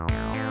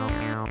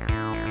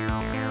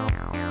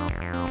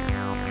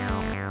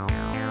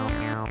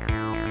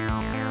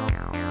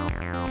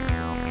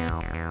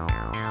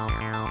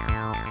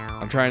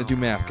trying to do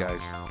math,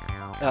 guys.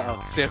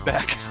 Uh-oh. Stand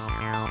back.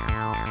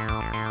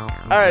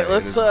 All right,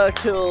 let's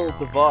kill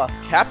Devoth.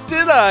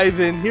 Captain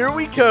Ivan, here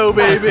we go,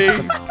 baby.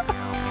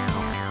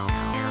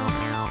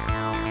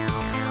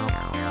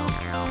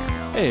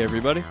 Hey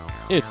everybody,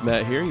 it's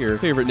Matt here, your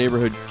favorite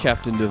neighborhood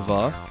Captain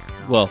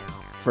Devoth. Well,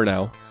 for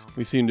now.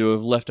 We seem to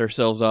have left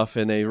ourselves off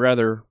in a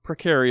rather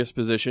precarious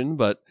position,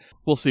 but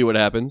we'll see what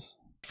happens.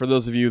 For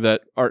those of you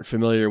that aren't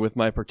familiar with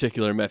my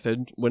particular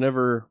method,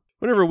 whenever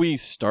we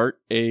start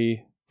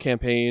a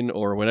campaign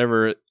or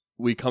whenever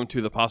we come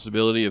to the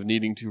possibility of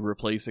needing to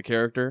replace a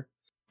character,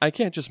 I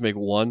can't just make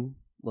one.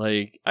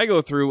 Like, I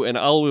go through and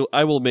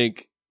I will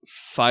make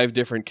 5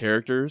 different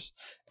characters,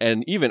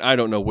 and even I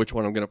don't know which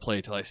one I'm going to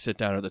play till I sit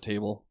down at the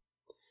table.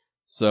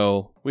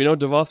 So, we know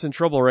Devoth's in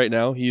trouble right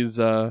now. He's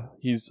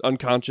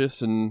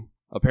unconscious and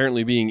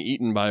apparently being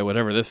eaten by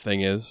whatever this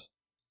thing is.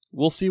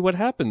 We'll see what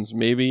happens.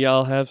 Maybe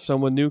I'll have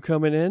someone new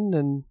coming in,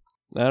 and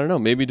I don't know,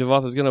 maybe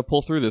Devoth is going to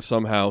pull through this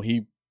somehow.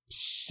 He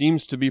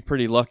seems to be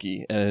pretty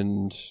lucky,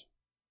 and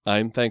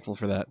I'm thankful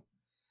for that.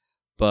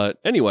 But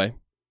anyway,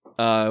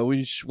 we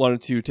just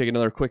wanted to take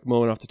another quick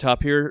moment off the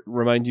top here,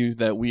 remind you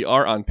that we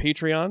are on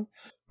Patreon.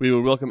 We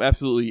would welcome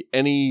absolutely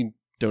any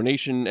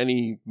donation,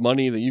 any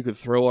money that you could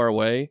throw our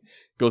way.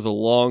 Goes a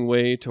long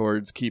way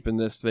towards keeping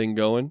this thing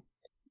going.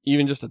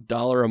 Even just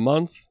 $1 a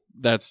month,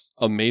 that's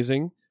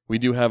amazing. We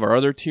do have our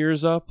other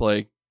tiers up,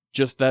 like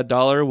just that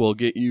 $1 will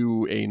get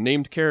you a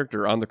named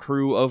character on the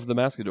crew of the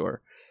Mascador.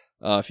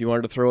 If you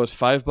wanted to throw us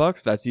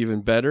 $5, that's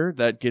even better.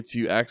 That gets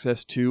you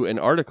access to an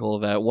article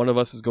that one of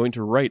us is going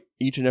to write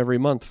each and every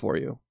month for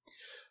you.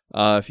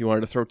 If you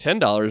wanted to throw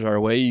 $10 our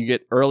way, you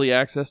get early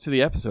access to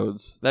the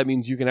episodes. That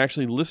means you can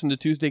actually listen to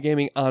Tuesday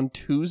Gaming on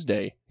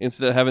Tuesday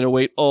instead of having to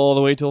wait all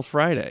the way till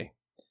Friday.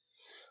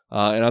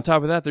 And on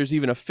top of that, there's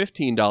even a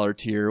 $15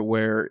 tier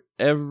where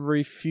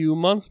every few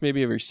months,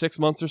 maybe every 6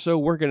 months or so,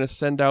 we're going to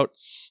send out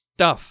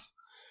stuff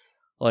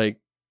like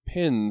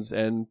pins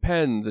and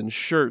pens and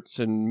shirts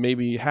and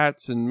maybe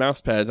hats and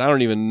mouse pads. I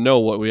don't even know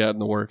what we had in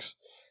the works.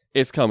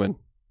 It's coming,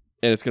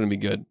 and it's going to be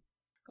good.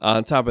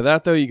 On top of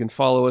that, though, you can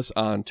follow us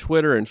on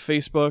Twitter and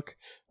Facebook.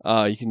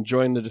 You can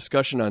join the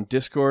discussion on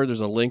Discord.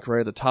 There's a link right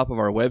at the top of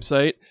our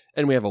website.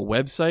 And we have a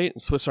website,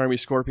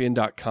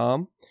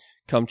 SwissArmyScorpion.com.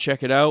 Come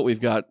check it out. We've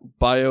got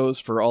bios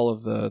for all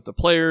of the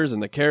players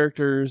and the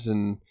characters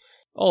and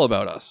all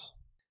about us.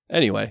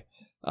 Anyway,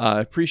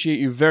 I appreciate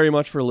you very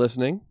much for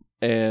listening.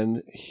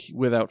 And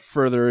without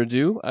further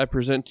ado, I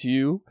present to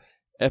you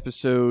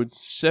episode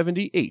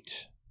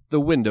 78, The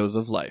Windows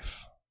of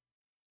Life.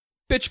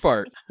 Bitch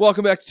fart.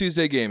 Welcome back to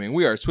Tuesday Gaming.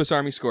 We are Swiss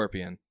Army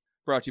Scorpion,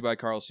 brought to you by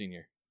Carl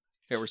Sr.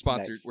 Yeah, we're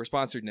sponsored. Nice. We're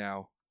sponsored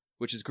now,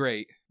 which is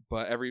great.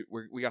 But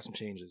we got some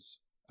changes.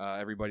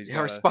 Everybody's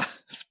We're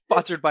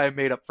sponsored by a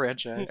made-up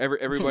franchise.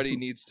 everybody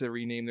needs to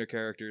rename their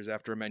characters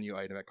after a menu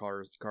item at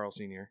Carl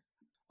Sr.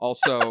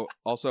 Also,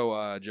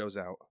 Joe's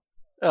out.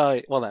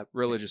 Well, that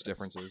Religious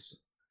differences.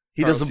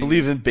 He Carl doesn't Senior's-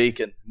 believe in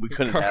bacon. We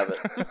couldn't have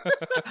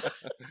it.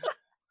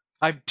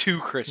 I'm too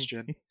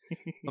Christian.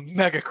 A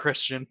mega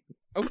Christian.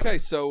 Okay,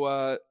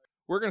 so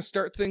we're going to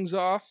start things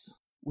off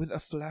with a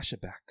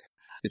flashback.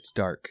 It's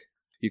dark.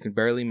 You can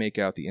barely make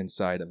out the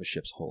inside of a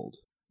ship's hold.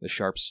 The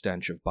sharp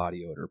stench of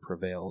body odor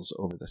prevails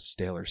over the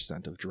staler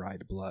scent of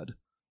dried blood.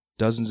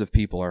 Dozens of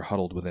people are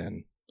huddled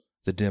within,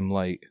 the dim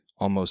light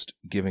almost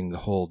giving the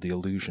hold the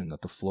illusion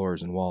that the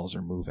floors and walls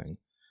are moving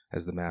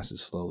as the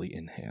masses slowly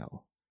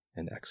inhale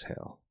and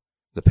exhale.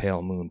 The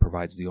pale moon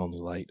provides the only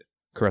light,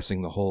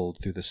 caressing the hold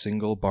through the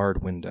single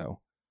barred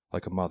window,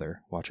 like a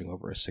mother watching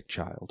over a sick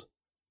child.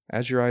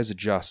 As your eyes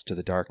adjust to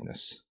the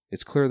darkness,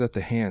 it's clear that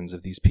the hands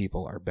of these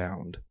people are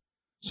bound,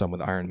 some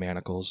with iron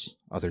manacles,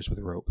 others with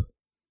rope.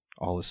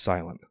 All is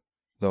silent,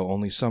 though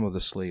only some of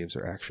the slaves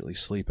are actually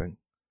sleeping.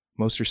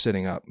 Most are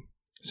sitting up,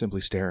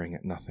 simply staring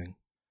at nothing,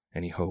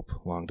 any hope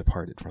long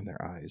departed from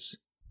their eyes.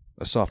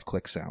 A soft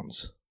click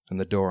sounds, and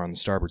the door on the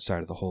starboard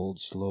side of the hold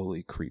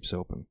slowly creeps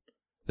open.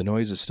 The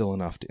noise is still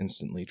enough to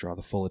instantly draw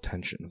the full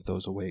attention of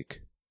those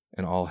awake,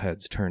 and all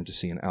heads turn to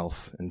see an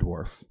elf and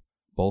dwarf,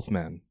 both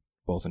men,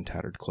 both in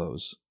tattered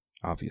clothes,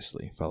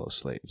 obviously fellow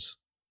slaves,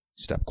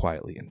 step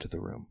quietly into the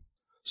room.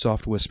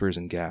 Soft whispers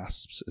and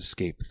gasps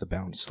escape the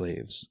bound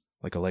slaves,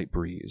 like a light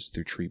breeze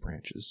through tree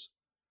branches.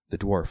 The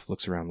dwarf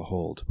looks around the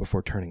hold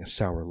before turning a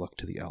sour look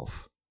to the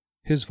elf.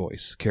 His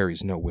voice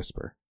carries no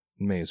whisper,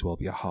 and may as well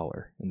be a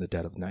holler in the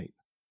dead of night.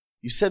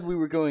 You said we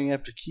were going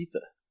after Keitha.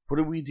 What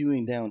are we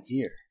doing down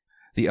here?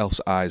 The elf's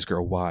eyes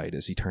grow wide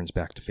as he turns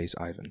back to face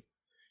Ivan.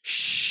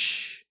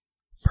 Shh!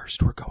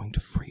 First we're going to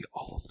free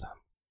all of them.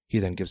 He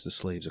then gives the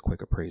slaves a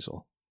quick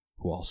appraisal,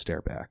 who all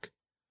stare back,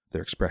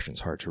 their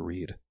expressions hard to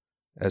read,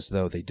 as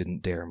though they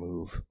didn't dare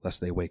move,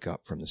 lest they wake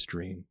up from this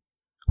dream.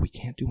 We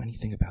can't do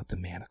anything about the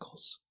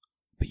manacles,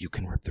 but you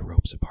can rip the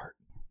ropes apart.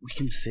 We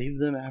can save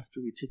them after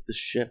we take the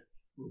ship.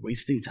 We're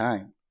wasting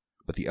time.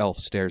 But the elf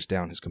stares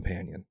down his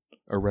companion,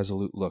 a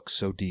resolute look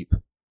so deep.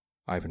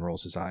 Ivan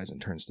rolls his eyes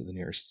and turns to the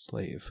nearest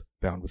slave,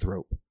 bound with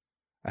rope,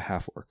 a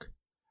half-orc.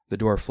 The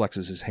dwarf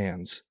flexes his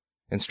hands,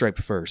 and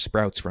striped fur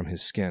sprouts from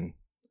his skin,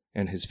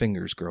 and his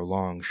fingers grow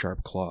long,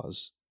 sharp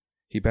claws.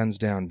 He bends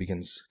down and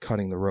begins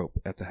cutting the rope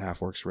at the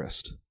half-orc's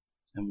wrist.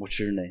 And what's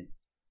your name?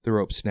 The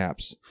rope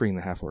snaps, freeing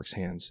the half-orc's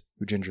hands,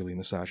 who gingerly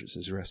massages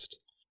his wrist.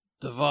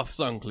 Devoth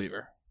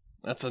Songcleaver.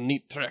 That's a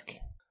neat trick.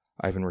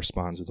 Ivan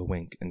responds with a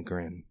wink and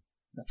grin.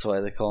 That's why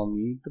they call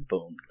me the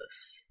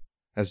Boneless.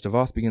 As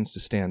Devoth begins to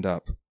stand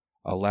up,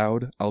 a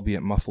loud,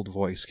 albeit muffled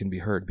voice can be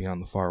heard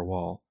beyond the far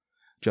wall,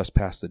 just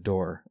past the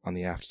door on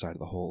the aft side of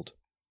the hold.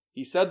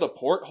 He said the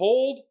port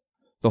hold?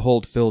 The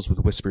hold fills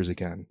with whispers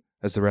again,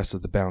 as the rest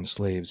of the bound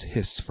slaves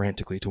hiss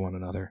frantically to one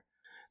another.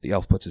 The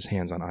elf puts his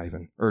hands on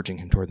Ivan, urging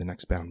him toward the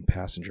next bound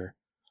passenger.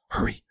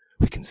 Hurry,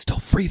 we can still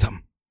free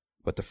them!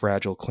 But the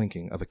fragile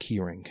clinking of a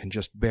keyring can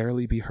just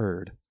barely be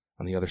heard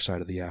on the other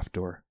side of the aft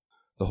door.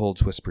 The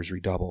hold's whispers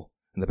redouble,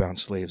 and the bound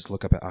slaves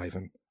look up at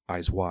Ivan,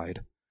 eyes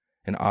wide,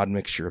 an odd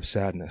mixture of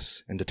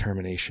sadness and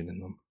determination in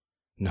them.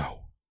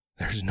 No,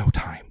 there's no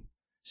time.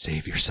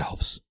 Save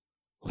yourselves.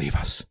 Leave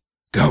us.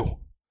 Go!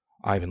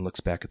 Ivan looks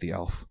back at the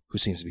elf, who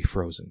seems to be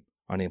frozen,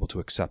 unable to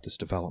accept this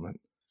development.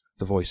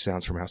 The voice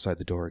sounds from outside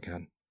the door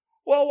again.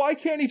 Well, why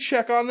can't he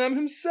check on them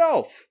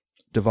himself?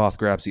 Devoth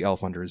grabs the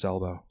elf under his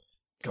elbow.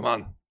 Come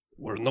on.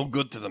 We're no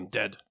good to them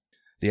dead.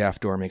 The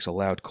aft door makes a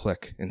loud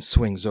click and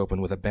swings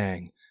open with a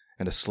bang,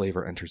 and a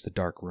slaver enters the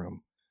dark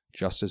room,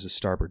 just as the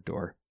starboard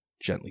door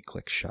gently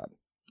clicks shut.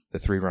 The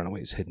three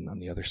runaways hidden on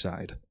the other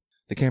side.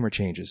 The camera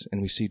changes,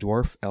 and we see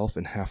dwarf, elf,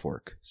 and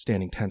half-orc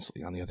standing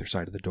tensely on the other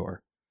side of the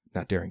door,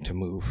 not daring to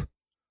move,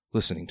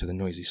 listening to the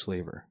noisy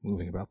slaver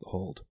moving about the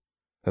hold.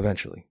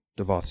 Eventually,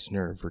 Devoth's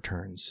nerve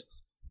returns.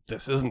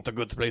 This isn't a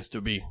good place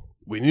to be.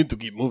 We need to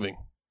keep moving.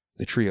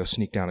 The trio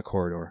sneak down a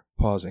corridor,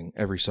 pausing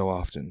every so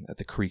often at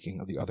the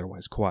creaking of the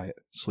otherwise quiet,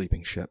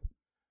 sleeping ship,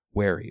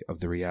 wary of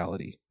the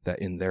reality that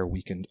in their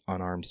weakened,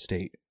 unarmed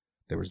state,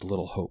 there was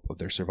little hope of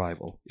their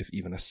survival if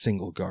even a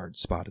single guard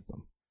spotted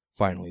them.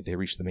 Finally, they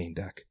reach the main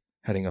deck,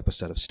 heading up a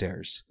set of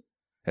stairs.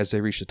 As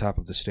they reach the top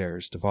of the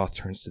stairs, Devoth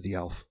turns to the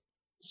elf.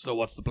 So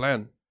what's the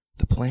plan?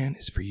 The plan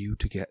is for you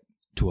to get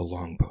to a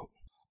longboat.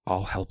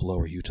 I'll help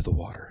lower you to the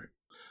water.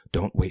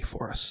 Don't wait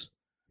for us.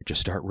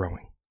 Just start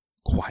rowing.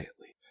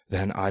 Quietly.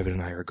 Then Ivan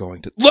and I are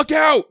going to— Look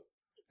out!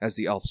 As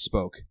the elf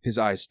spoke, his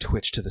eyes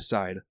twitched to the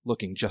side,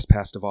 looking just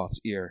past Devoth's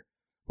ear,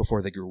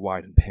 before they grew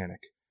wide in panic.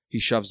 He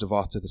shoves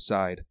Devoth to the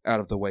side, out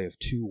of the way of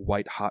two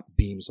white-hot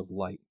beams of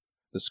light.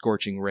 The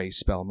scorching ray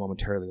spell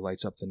momentarily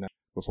lights up the night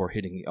before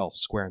hitting the elf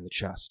square in the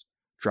chest,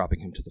 dropping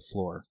him to the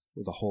floor,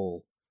 with a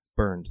hole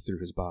burned through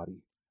his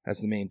body.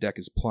 As the main deck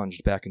is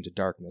plunged back into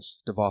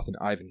darkness, Devoth and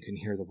Ivan can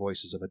hear the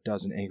voices of a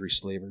dozen angry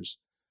slavers,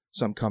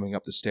 some coming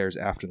up the stairs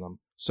after them,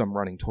 some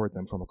running toward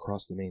them from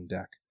across the main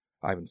deck.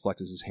 Ivan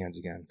flexes his hands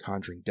again,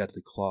 conjuring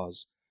deadly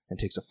claws, and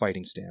takes a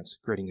fighting stance,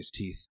 gritting his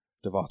teeth.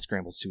 Devoth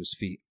scrambles to his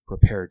feet,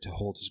 prepared to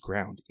hold his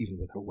ground even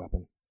with her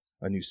weapon.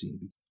 A new scene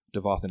begins.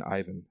 Devoth and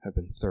Ivan have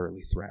been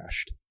thoroughly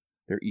thrashed.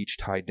 They're each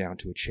tied down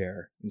to a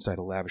chair inside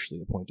a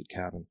lavishly appointed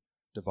cabin.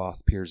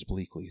 Devoth peers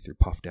bleakly through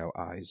puffed-out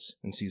eyes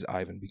and sees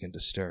Ivan begin to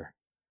stir.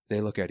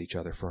 They look at each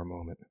other for a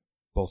moment,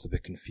 both a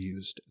bit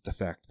confused at the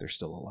fact they're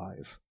still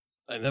alive.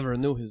 I never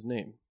knew his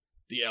name.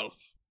 The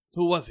elf.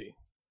 Who was he?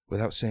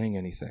 Without saying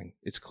anything,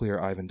 it's clear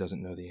Ivan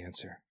doesn't know the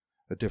answer.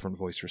 A different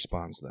voice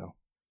responds, though.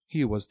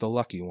 He was the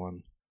lucky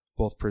one.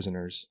 Both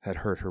prisoners had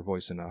heard her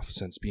voice enough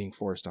since being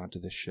forced onto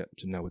this ship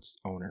to know its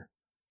owner,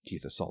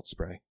 Keitha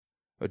Saltspray.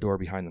 A door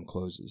behind them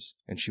closes,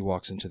 and she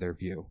walks into their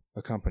view,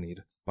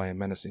 accompanied by a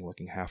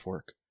menacing-looking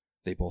half-orc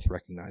they both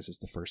recognize as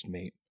the first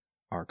mate,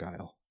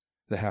 Argyle.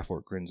 The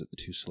half-orc grins at the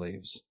two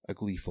slaves, a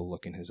gleeful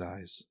look in his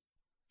eyes.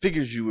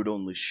 Figures you would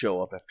only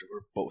show up after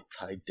we're both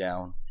tied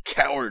down.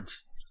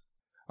 Cowards!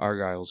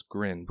 Argyle's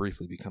grin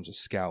briefly becomes a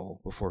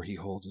scowl before he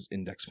holds his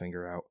index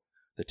finger out,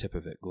 the tip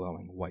of it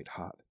glowing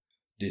white-hot.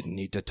 Didn't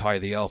need to tie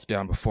the elf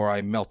down before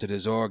I melted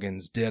his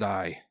organs, did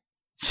I?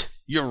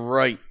 You're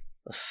right.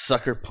 A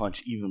sucker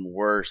punch even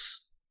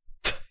worse.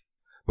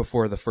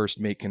 Before the first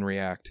mate can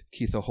react,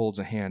 Keitha holds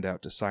a hand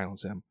out to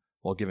silence him,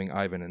 while giving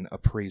Ivan an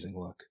appraising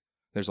look.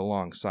 There's a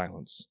long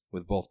silence,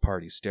 with both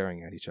parties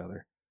staring at each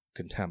other,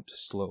 contempt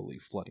slowly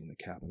flooding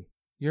the cabin.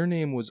 Your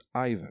name was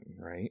Ivan,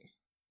 right?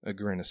 A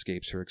grin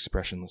escapes her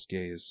expressionless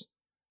gaze.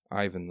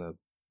 Ivan the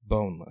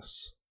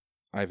Boneless.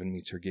 Ivan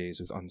meets her gaze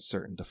with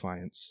uncertain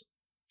defiance.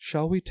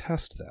 Shall we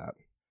test that?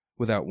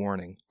 Without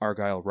warning,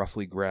 Argyle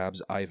roughly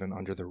grabs Ivan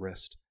under the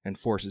wrist and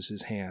forces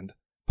his hand,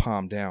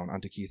 palm down,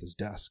 onto Keitha's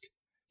desk.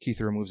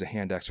 Keitha removes a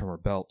hand axe from her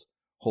belt,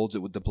 holds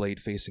it with the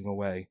blade facing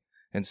away,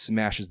 and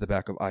smashes the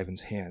back of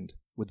Ivan's hand,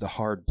 with the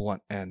hard,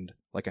 blunt end,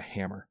 like a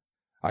hammer.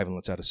 Ivan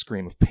lets out a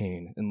scream of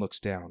pain and looks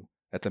down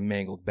at the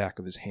mangled back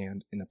of his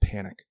hand in a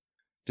panic.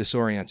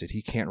 Disoriented,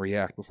 he can't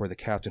react before the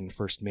captain and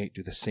first mate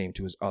do the same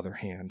to his other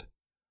hand.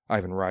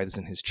 Ivan writhes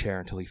in his chair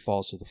until he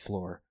falls to the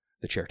floor,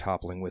 the chair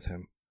toppling with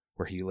him,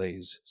 where he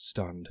lays,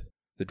 stunned.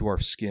 The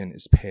dwarf's skin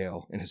is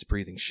pale and his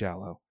breathing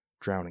shallow,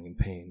 drowning in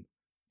pain.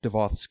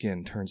 Devoth's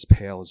skin turns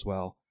pale as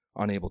well,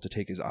 unable to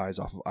take his eyes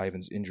off of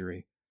Ivan's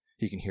injury.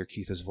 He can hear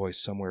Keitha's voice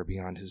somewhere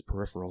beyond his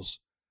peripherals,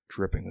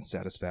 dripping with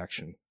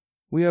satisfaction.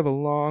 We have a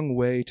long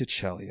way to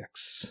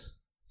Cheliax.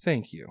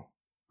 Thank you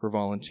for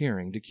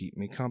volunteering to keep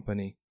me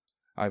company.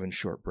 Ivan's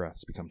short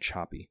breaths become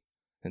choppy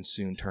and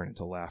soon turn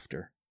into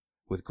laughter.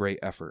 With great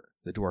effort,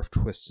 the dwarf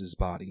twists his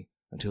body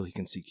until he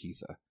can see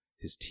Keitha,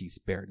 his teeth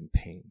bared in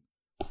pain.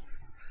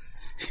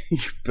 You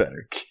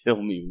better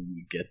kill me when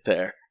we get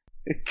there.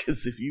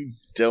 Because if you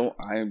don't,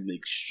 I'll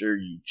make sure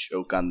you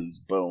choke on these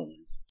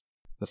bones.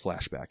 The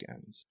flashback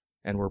ends,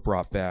 and we're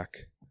brought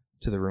back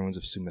to the ruins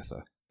of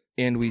Sumitha.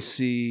 And we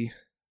see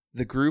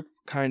the group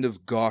kind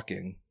of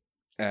gawking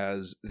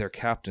as their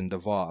captain,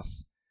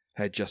 Devoth,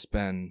 had just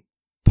been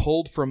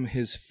pulled from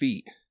his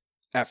feet.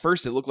 At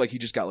first, it looked like he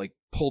just got,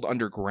 pulled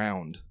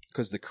underground,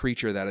 because the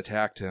creature that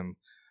attacked him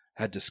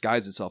had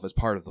disguised itself as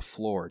part of the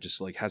floor,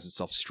 just, has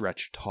itself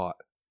stretched taut,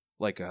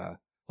 like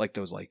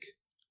those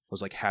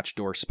hatch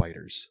door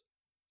spiders.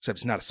 Except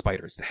it's not a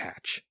spider, it's the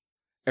hatch.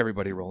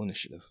 Everybody roll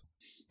initiative.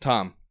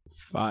 Tom.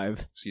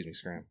 5. Excuse me,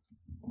 Scram.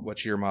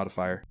 What's your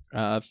modifier?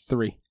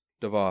 3.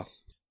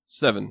 Devoth.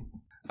 7.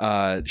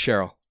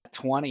 Cheryl.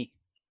 20.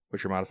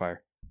 What's your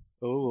modifier?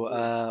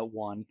 Oh,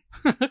 1.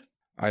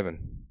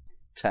 Ivan.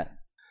 10.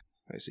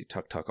 I see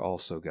Tuk Tuk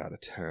also got a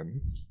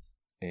 10.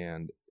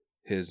 And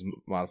his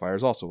modifier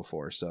is also a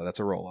 4, so that's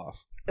a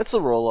roll-off. It's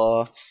a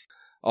roll-off.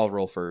 I'll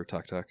roll for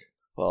Tuk Tuk.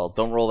 Well,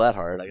 don't roll that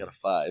hard. I got a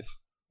 5.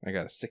 I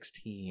got a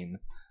 16.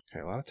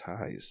 Okay, a lot of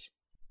ties.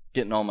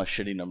 Getting all my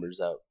shitty numbers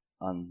out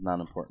on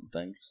non-important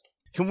things.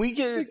 Can we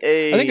get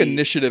a... I think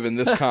initiative in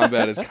this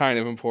combat is kind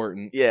of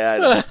important. Yeah, I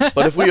know.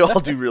 But if we all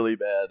do really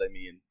bad, I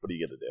mean, what are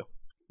you going to do?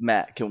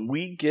 Matt, can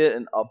we get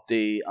an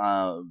update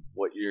on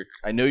what your...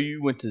 I know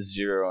you went to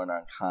 0 and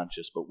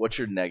unconscious, but what's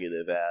your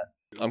negative at?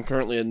 I'm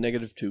currently at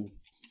 -2.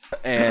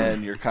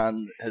 And your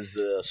con has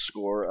a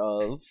score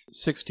of...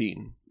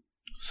 16.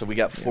 So we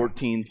got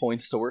 14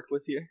 points to work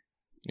with here?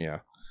 Yeah.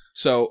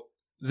 So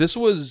this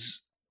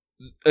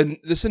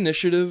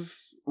initiative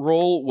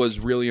roll was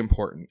really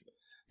important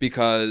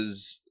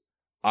because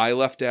I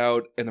left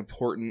out an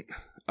important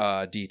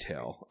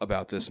detail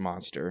about this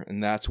monster,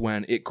 and that's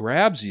when it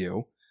grabs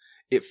you,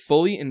 it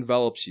fully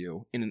envelops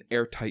you in an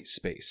airtight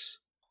space.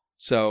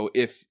 So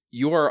if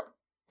you are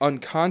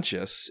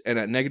unconscious and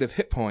at negative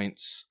hit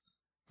points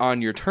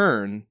on your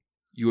turn,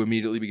 you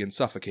immediately begin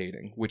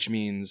suffocating, which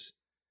means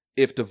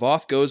if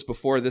Devoth goes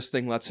before this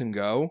thing lets him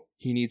go,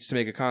 he needs to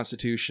make a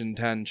Constitution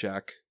 10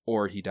 check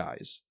or he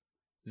dies.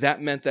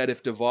 That meant that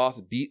if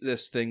Devoth beat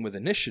this thing with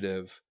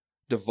initiative,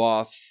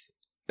 Devoth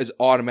is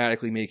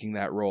automatically making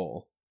that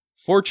roll.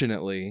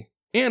 Fortunately,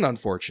 and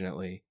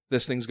unfortunately,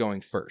 this thing's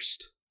going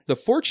first. The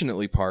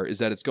fortunately part is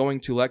that it's going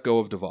to let go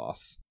of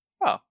Devoth.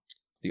 Oh.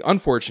 The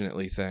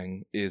unfortunately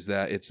thing is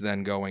that it's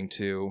then going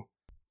to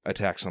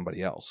attack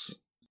somebody else.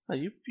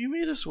 You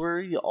made us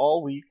worry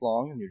all week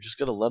long, and you're just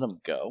going to let him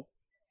go?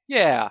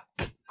 Yeah.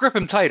 Grip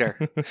him tighter.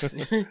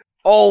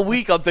 All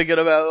week I'm thinking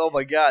about, oh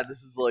my god,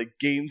 this is like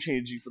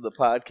game-changing for the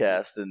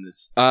podcast, and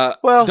it's...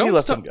 Well, he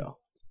lets him go.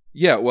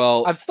 Yeah,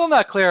 well... I'm still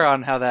not clear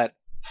on how that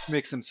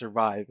makes him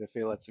survive if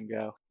he lets him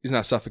go. He's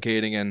not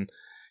suffocating, and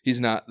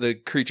the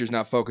creature's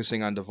not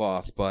focusing on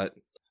Devoth, but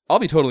I'll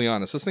be totally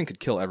honest, this thing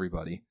could kill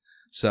everybody.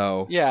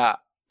 So... Yeah.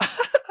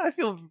 I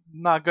feel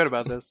not good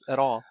about this at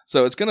all.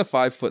 So it's going to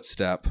 5-foot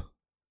step,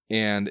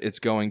 and it's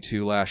going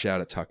to lash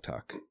out at Tuk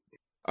Tuk.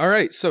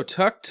 Alright, so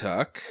Tuk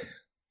Tuk...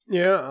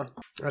 Yeah,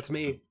 that's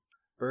me.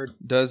 Bird.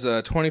 Does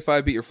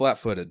 25 beat your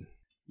flat-footed?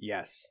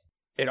 Yes.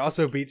 It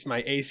also beats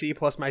my AC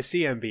plus my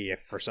CMB,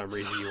 if for some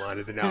reason you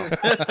wanted to know.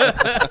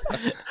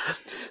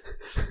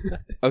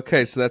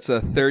 Okay, so that's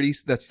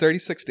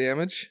 36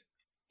 damage.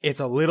 It's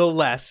a little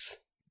less.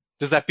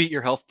 Does that beat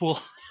your health pool?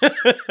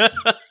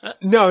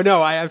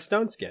 No, I have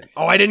Stone Skin.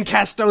 Oh, I didn't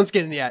cast Stone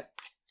Skin yet.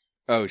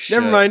 Oh shit.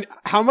 Never mind.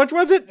 How much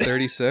was it?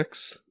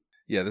 36?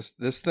 Yeah,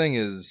 this thing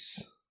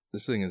is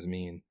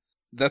mean.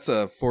 That's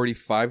a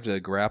 45 to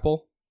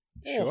grapple.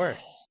 Sure.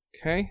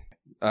 Okay.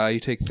 You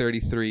take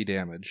 33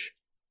 damage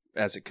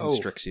as it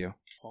constricts you.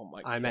 Oh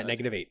my I'm God. at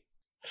 -8.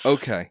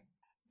 Okay.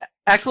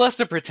 Axel has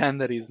to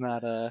pretend that he's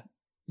not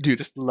Dude,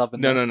 just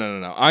loving no. this.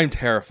 I'm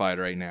terrified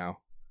right now.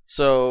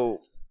 So,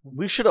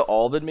 we should have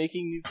all been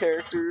making new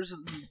characters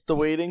the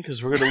waiting,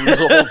 because we're going to lose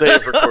a whole day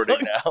of recording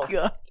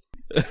now.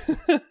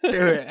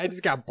 Dude, I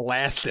just got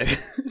blasted.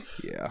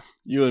 Yeah.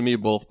 You and me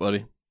both,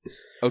 buddy.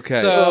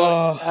 Okay.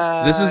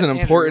 So, this is an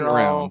Andrew, important roll.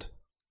 round.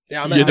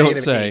 Yeah, I'm You at don't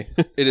 -8. say.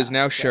 It is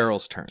now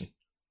Cheryl's turn.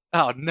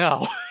 Oh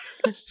no,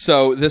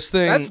 So this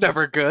thing that's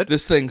never good.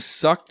 This thing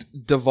sucked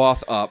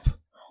Devoth up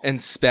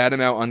and spat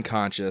him out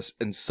unconscious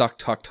and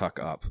sucked Tuk Tuk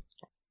up.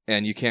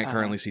 And you can't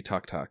currently see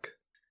Tuk Tuk.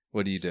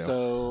 What do you do?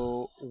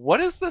 So, what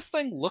does this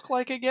thing look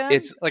like again?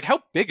 It's- like,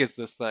 how big is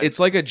this thing? It's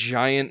like a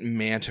giant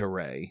manta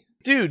ray.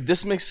 Dude,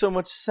 this makes so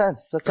much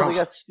sense. That's how they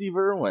got Steve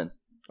Irwin.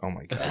 Oh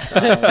my god.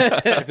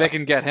 if they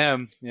can get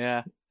him,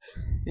 yeah.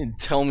 And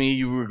tell me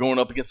you were going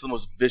up against the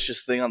most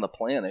vicious thing on the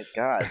planet.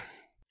 God.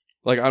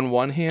 Like, on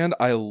one hand,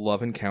 I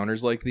love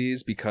encounters like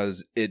these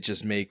because it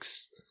just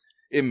makes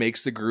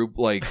the group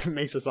like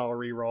Makes us all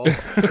re-roll.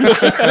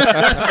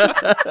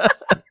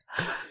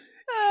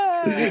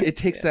 it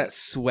takes that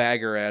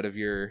swagger out of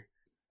your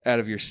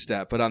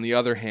step. But on the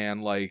other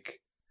hand,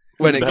 like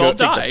when it Better goes.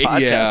 take the podcast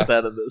Yeah.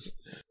 out of this.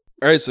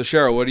 All right, so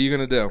Cheryl, what are you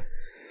gonna do?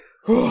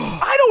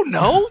 I don't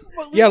know.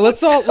 Yeah,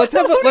 let's have a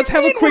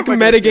mean, quick what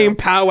am I gonna metagame do?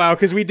 powwow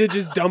because we did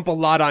just dump a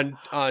lot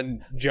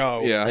on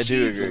Joe. Yeah, I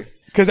do agree.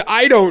 Because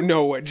I don't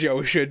know what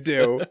Joe should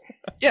do.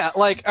 Yeah,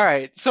 like, all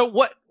right. So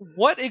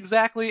what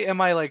exactly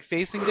am I like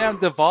facing down?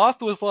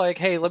 Devoth was like,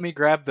 "Hey, let me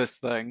grab this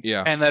thing."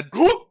 Yeah. And then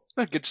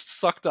it gets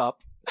sucked up.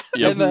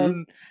 Yep. And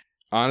then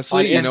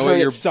Honestly, On you know what Instagram,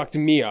 your it sucked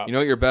me up.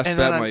 best And bet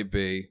then I'm- might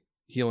be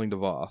healing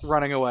Devoth.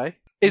 running away.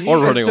 Is Or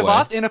running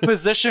Devoth away. in a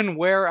position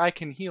where I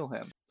can heal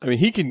him? I mean,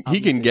 he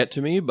can get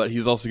to me, but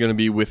he's also going to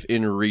be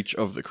within reach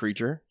of the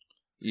creature.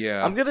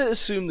 Yeah. I'm gonna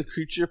assume the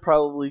creature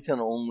probably can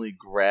only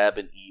grab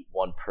and eat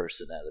one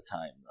person at a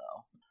time,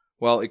 though.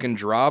 Well, it can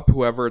drop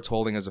whoever it's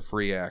holding as a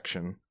free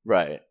action,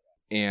 Right.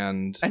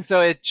 and And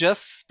so it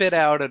just spit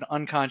out an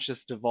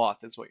unconscious Devoth,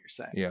 is what you're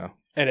saying. yeah,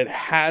 And it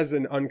has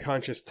an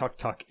unconscious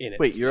Tuk in it.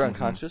 Wait, you're Mhm.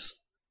 unconscious?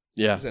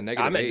 Yeah. it's a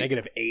negative I'm at 8.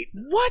 -8.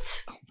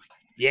 What?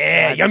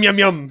 Yeah, yum yum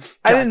yum.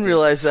 I didn't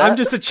realize that. I'm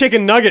just a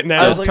chicken nugget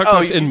now. I was like,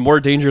 Tuk-Tuk's oh, in more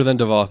danger than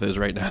Devoth is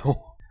right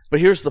now. But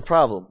here's the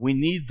problem: we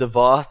need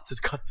Devoth to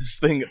cut this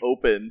thing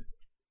open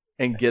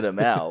and get him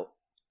out.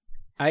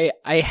 I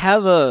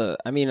have a.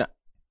 I mean,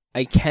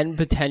 I can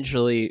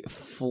potentially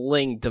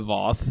fling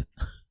Devoth.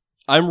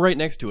 I'm right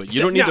next to it.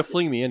 You don't need No. to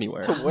fling me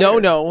anywhere. To No,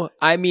 where? no.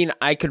 I mean,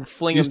 I could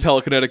fling Use him.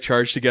 telekinetic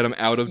charge to get him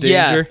out of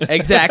Yeah, danger.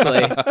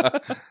 exactly.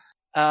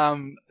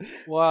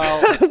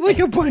 Well, like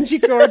a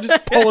bungee cord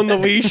just pulling the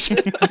leash.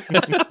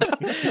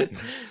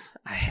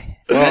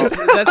 That's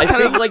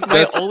kind of like my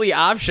that's- only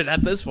option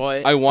at this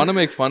point. I want to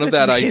make fun of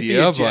Let's that just hit the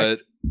idea,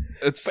 eject.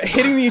 but it's But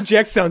hitting the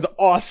eject sounds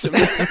awesome.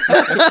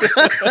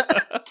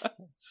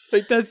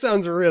 Like that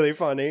sounds really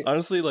funny.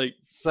 Honestly, like,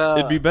 so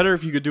it'd be better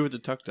if you could do it to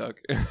Tuk-Tuk.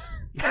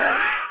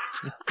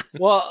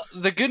 well,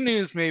 the good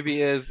news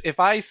maybe is if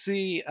I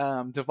see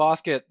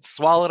Devoth get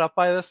swallowed up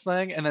by this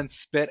thing and then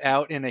spit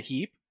out in a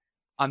heap,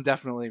 I'm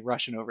definitely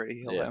rushing over to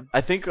heal Yeah. him.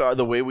 I think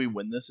the way we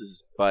win this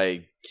is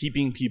by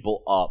keeping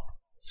people up,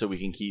 so we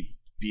can keep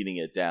beating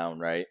it down.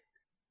 Right?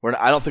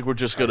 I don't think we're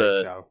just I think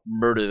gonna so.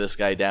 murder this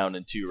guy down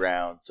in 2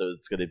 rounds. So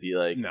it's gonna be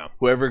like No.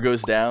 whoever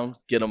goes down,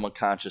 get him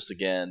unconscious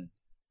again,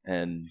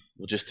 and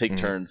we'll just take Mhm.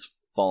 turns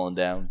falling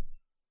down.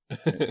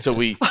 So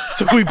we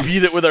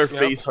beat it with our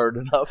face hard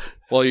enough.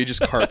 well, you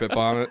just carpet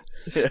bomb it.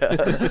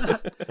 Yeah.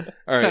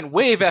 All right, Send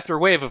wave after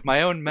wave of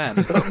my own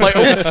men. My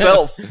own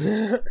self.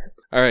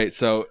 all right.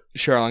 So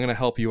Cheryl, I'm gonna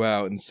help you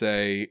out and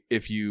say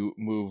if you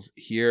move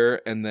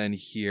here and then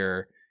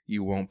here,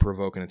 you won't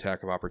provoke an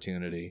attack of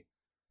opportunity.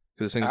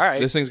 Because All right,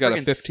 this thing's got a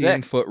friggin'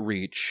 15-foot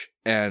reach,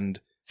 and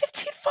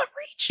 15-foot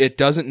reach. it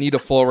doesn't need a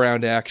full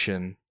round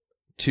action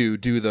to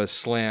do the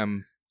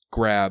slam,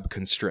 grab,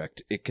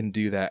 constrict. It can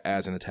do that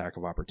as an attack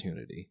of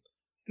opportunity.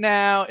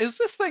 Now, is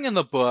this thing in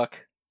the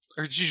book,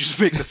 or did you just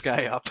make this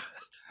guy up?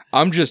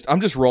 I'm just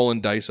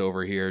rolling dice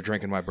over here,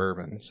 drinking my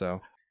bourbon.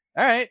 So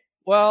All right.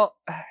 Well,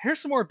 here's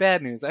some more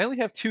bad news. I only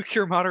have 2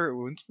 cure moderate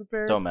wounds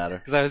prepared Don't matter.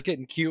 because I was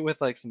getting cute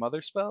with like some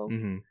other spells.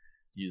 mhm.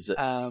 Use it.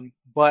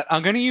 But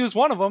I'm gonna use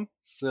one of them.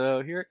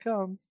 So here it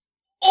comes.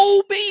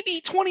 Oh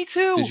baby,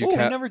 22. Did you oh,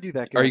 ca- we never do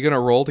that. Good. Are you gonna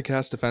roll to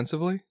cast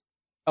defensively?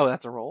 Oh,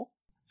 that's a roll.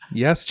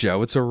 Yes,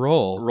 Joe. It's a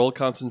roll. Roll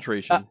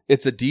concentration.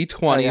 It's a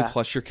D20 Oh, yeah.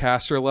 plus your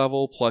caster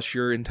level plus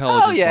your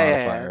intelligence Oh yeah,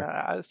 modifier.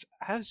 yeah.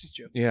 I was just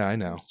joking. Yeah, I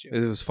know. That's true.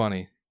 It was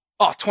funny.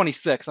 Oh,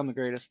 26. I'm the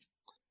greatest.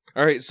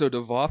 All right, so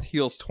Devoth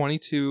heals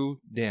 22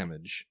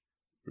 damage.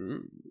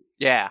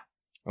 Yeah.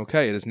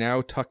 Okay, it is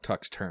now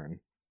Tuk-Tuk's turn.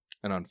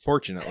 And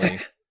unfortunately,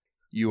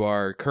 you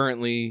are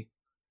currently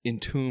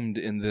entombed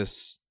in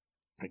this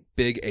like,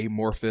 big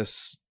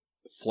amorphous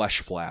flesh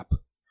flap.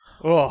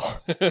 Oh,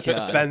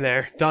 God. been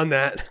there, done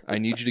that. I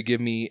need you to give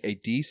me a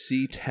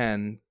DC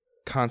 10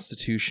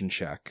 Constitution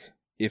check.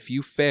 If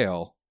you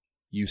fail,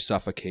 you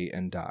suffocate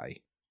and die.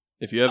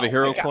 If you have a Oh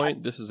hero my God.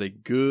 point, this is a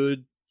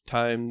good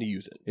time to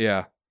use it.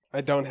 Yeah.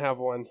 I don't have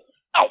one.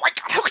 Oh my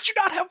god, how could you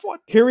not have one?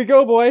 Here we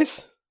go,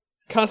 boys.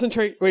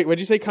 Concentrate. Wait, what'd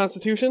you say?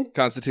 Constitution?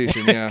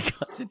 Constitution, yeah.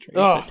 Concentration.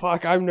 Oh,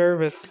 fuck, I'm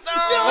nervous.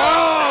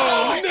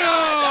 Oh,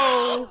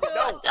 No,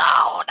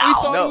 We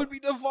thought No. it would be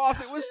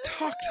Devoth. It was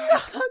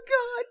Tuk-Tuk.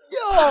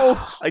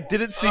 I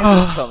didn't see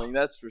this coming,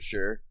 that's for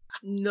sure.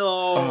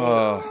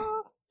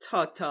 Oh.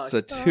 Talk. It's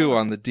a 2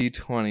 on the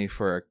D20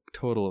 for a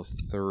total of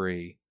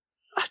 3.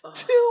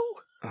 2.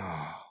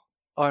 Oh,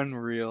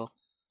 Unreal.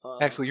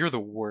 Actually, you're the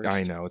worst.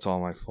 I know. It's all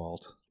my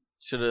fault.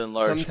 Should have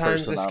enlarged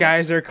Sometimes the person on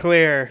skies are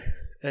clear,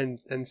 and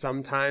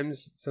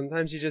sometimes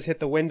you just hit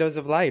the windows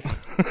of life.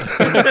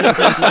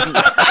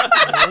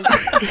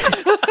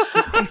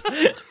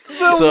 it.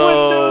 The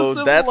So windows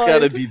of that's life. got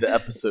to be the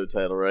episode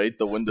title, right?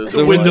 The windows.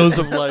 The of windows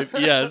life. of life,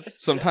 yes.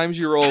 Sometimes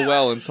you roll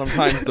well, and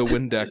sometimes the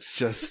Windex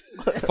just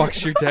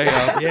fucks your day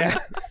up. Yeah.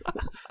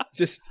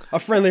 Just a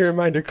friendly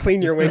reminder: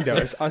 clean your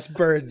windows. Us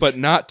birds, But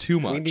not too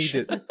much. we need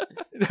it.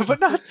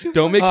 but not too.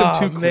 Don't make them Oh,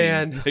 too clean.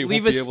 man. They won't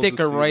Leave be a able to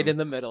sticker see right them. in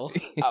the middle.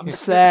 I'm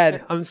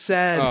sad. I'm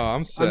sad. Oh,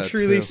 I'm sad. I'm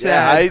truly too.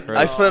 sad. Yeah,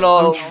 I spent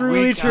all I'm truly,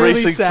 week truly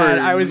racing sad.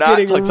 for I was not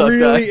getting Tuk-Tuk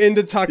really guy.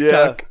 into Tuk Yeah.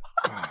 Tuk.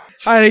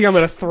 I think I'm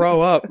gonna throw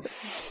up.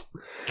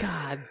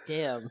 God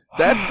damn.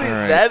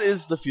 That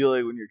is the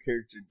feeling when your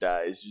character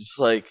dies. You're just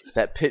like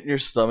that pit in your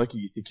stomach,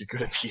 and you think you're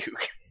gonna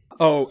puke.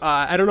 Oh,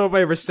 I don't know if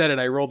I ever said it.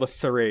 I rolled a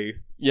 3.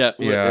 Yeah,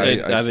 Yeah, I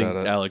I think said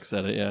it. Alex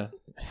said it. Yeah.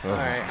 All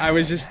right, I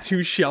was just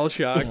too shell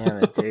shocked.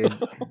 Damn it,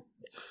 dude.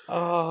 Oh,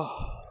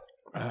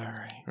 All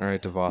right. All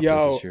right, Devoth.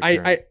 yo, it is your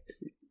turn.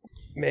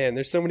 man,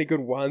 there's so many good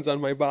wands on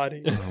my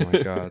body. Oh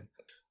my god.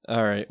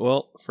 All right.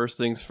 Well, first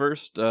things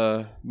first.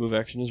 Move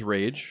action is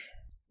rage.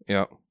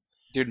 Yep.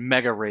 Dude,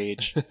 mega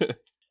rage.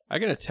 I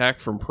can attack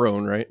from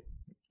prone, right?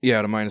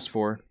 Yeah, to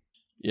 -4.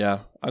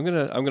 Yeah. I'm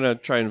gonna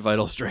try and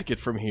vital strike it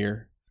from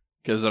here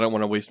because I don't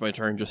want to waste my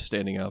turn just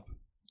standing up.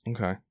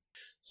 Okay.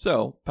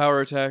 So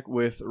power attack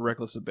with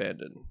reckless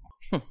abandon.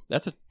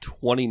 That's a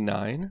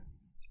 29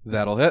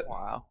 That'll hit.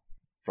 Wow.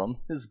 From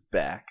his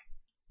back.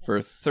 for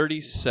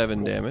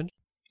 37 damage.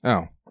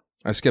 Oh,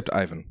 I skipped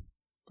Ivan.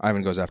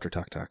 Ivan goes after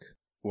Tuk Tuk.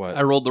 What?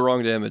 I rolled the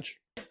wrong damage.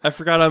 I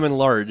forgot I'm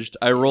enlarged.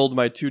 I rolled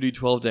my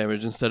 2d12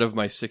 damage instead of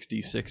my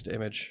 66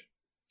 damage.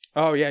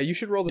 Oh yeah, you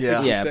should roll the Yeah.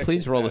 66. Yeah,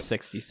 please roll the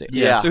instead. 66.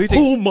 Yeah. So he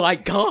takes Oh my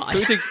god. so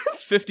he takes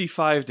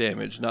 55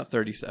 damage, not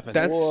 37.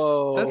 That's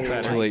Whoa. that's Too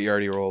better. late. You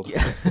already rolled.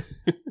 Yeah.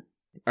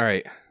 All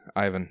right,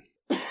 Ivan.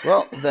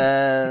 Well,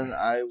 then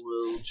I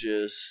will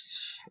just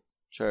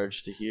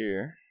charge to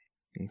here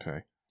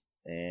Okay.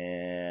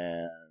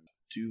 and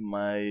do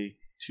my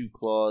 2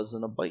 claws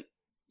and a bite.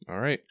 All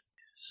right.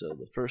 So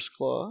the first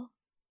claw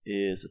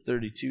is a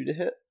 32 to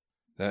hit,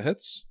 That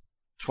hits.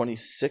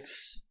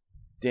 26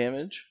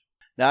 damage.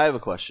 Now I have a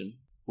question.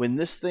 When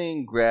this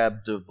thing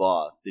grabbed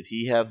Devoth, did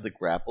he have the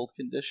grappled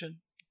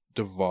condition?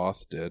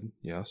 Devoth did.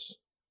 Yes.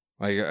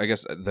 I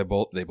guess they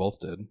both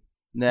did.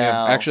 Now,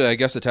 Yeah. Actually, I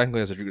guess it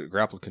technically has a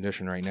grappled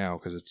condition right now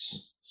because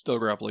it's Still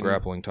grappling.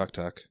 grappling Tuk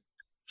Tuk.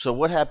 so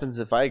what happens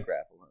if I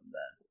grapple him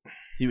then?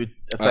 He would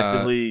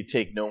effectively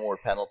take no more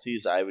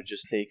penalties. I would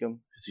just take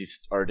him because he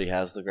already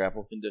has the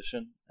grapple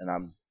condition, and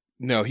I'm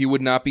No, he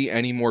would not be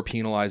any more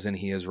penalized than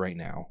he is right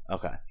now.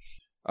 okay.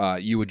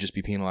 You would just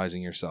be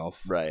penalizing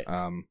yourself. Right.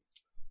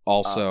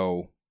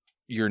 Also,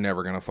 you're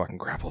never gonna fucking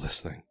grapple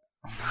this thing.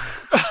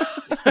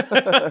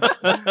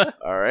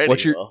 All right.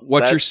 What's your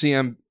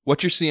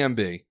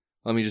CMB?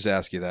 Let me just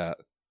ask you that.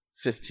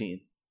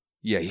 15?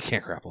 Yeah, you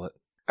can't grapple it.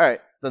 All right.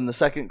 Then the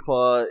second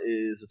claw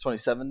is a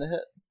 27 to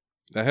hit.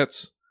 That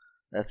hits.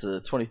 That's a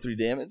 23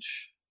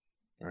 damage,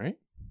 All right.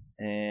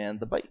 and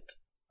the bite.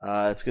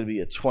 It's going to be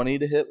a 20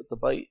 to hit with the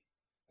bite.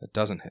 That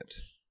doesn't hit.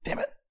 Damn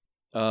it.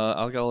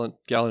 I'll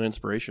Gallon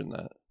Inspiration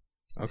that.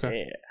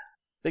 Okay. Yeah.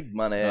 Big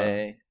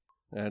money.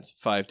 That's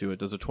 5 to it.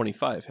 Does a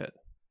 25 hit?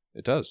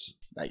 It does.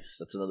 Nice.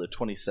 That's another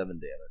 27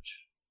 damage.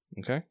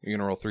 Okay. You're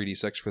gonna roll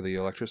 3d6 for the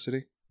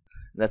electricity.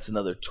 That's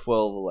another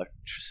 12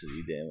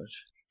 electricity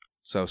damage.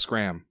 So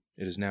Scram,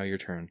 it is now your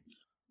turn.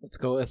 Let's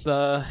go with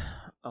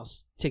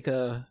take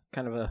a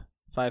kind of a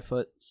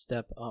 5-foot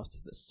step off to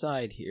the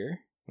side here,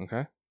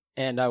 Okay.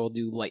 and I will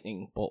do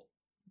lightning bolt.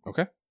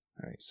 Okay.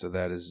 All right. So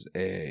that is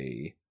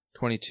a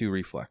 22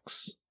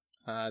 reflex.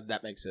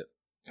 That makes it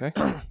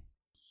Okay.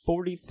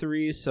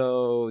 43,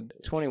 so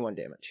 21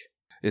 damage.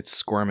 It's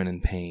squirming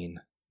in pain.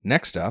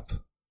 Next up,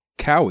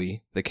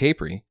 Cowie, the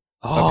Capri,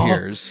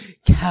 appears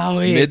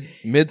Cowie.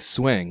 mid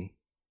swing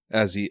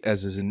as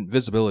his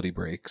invisibility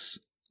breaks,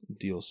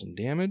 deals some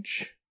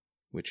damage,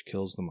 which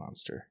kills the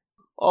monster.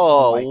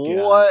 Oh, my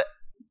God. what?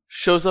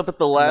 Shows up at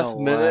the last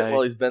No minute way.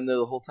 while he's been there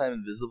the whole time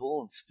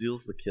invisible and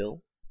steals the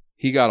kill?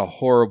 He got a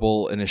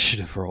horrible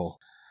initiative roll.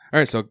 All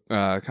right, so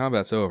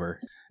combat's over,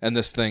 and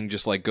this thing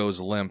just like goes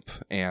limp,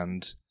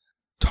 and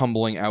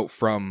tumbling out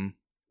from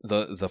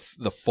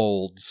the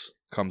folds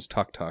comes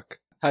Tuk Tuk.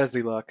 How does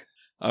he look?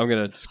 I'm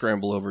gonna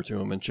scramble over to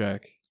him and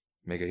check.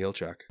 Make a heal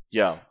check.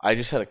 Yo, I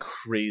just had a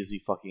crazy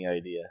fucking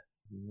idea.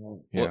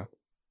 Yeah.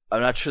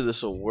 I'm not sure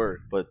this will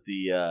work, but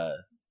the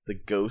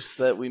ghost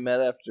that we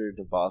met after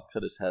Devoth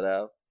cut his head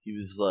out, he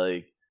was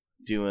like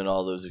doing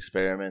all those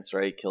experiments,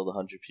 right? Killed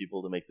 100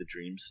 people to make the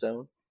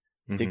Dreamstone.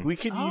 I think Mhm. we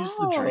could use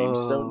the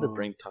Dreamstone to Oh.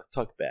 bring Tuk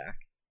Tuk back.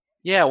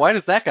 Yeah, why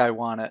does that guy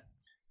want it?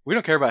 We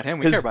don't care about him.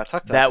 We 'Cause care about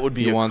Tuk Tuk. That would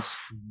be He a wants-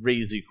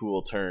 crazy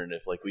cool turn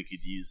if like we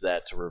could use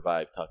that to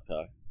revive Tuk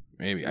Tuk.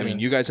 Maybe. I mean,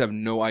 you guys have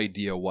no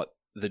idea what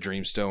the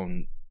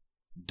Dreamstone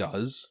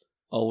does.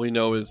 All we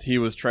know is he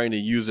was trying to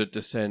use it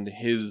to send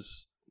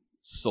his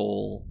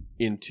soul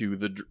into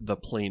the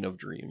plane of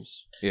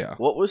dreams. Yeah.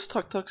 What was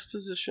Tuk Tuk's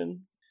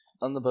position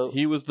on the boat?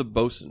 He was the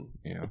bosun.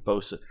 Yeah.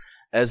 Bosun.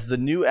 As the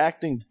new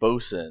acting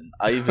bosun,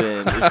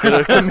 Ivan is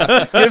going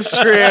to give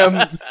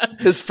Scram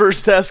his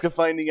first task of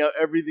finding out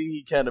everything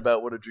he can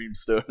about what a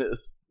Dreamstone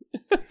is.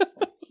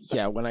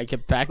 Yeah, when I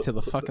get back to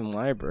the fucking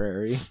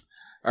library.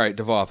 All right,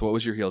 Devoth, what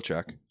was your heal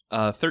check?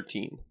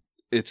 13.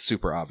 It's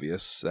super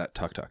obvious that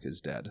Tuk Tuk is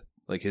dead.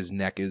 Like, his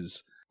neck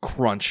is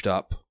crunched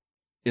up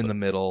in the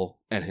middle,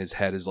 and his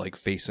head is, like,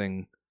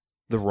 facing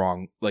the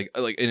wrong, like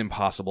an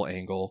impossible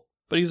angle.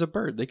 But he's a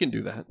bird. They can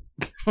do that.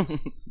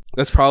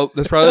 That's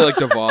probably like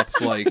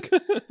Devoth's,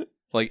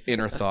 like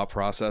inner thought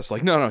process.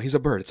 Like, no, he's a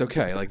bird. It's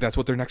okay. Like, that's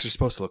what their necks are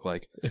supposed to look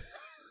like.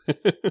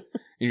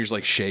 You just,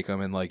 like, shake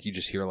them, and, like, you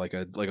just hear, like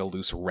a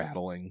loose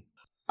rattling.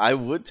 I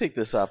would take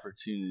this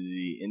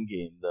opportunity in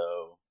game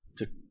though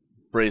to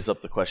raise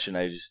up the question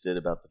I just did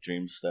about the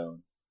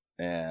Dreamstone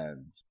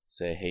and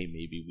say, hey,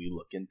 maybe we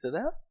look into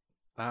that.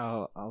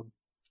 I'll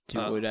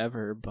do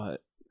whatever,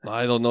 but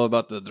I don't know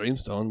about the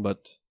Dreamstone,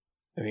 but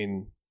I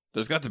mean,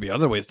 there's got to be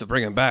other ways to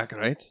bring him back,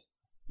 right?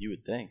 You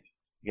would think.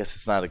 I guess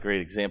it's not a great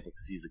example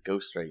because he's a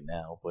ghost right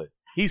now, but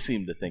he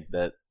seemed to think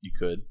that you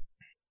could.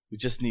 We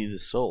just need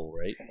his soul,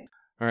 right?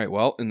 All right,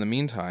 well, in the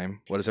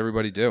meantime, what does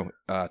everybody do?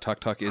 Tuk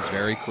Tuk is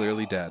very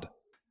clearly dead.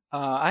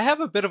 I have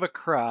a bit of a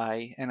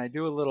cry, and I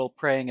do a little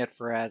praying at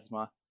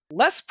Pharasma.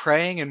 Less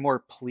praying and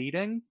more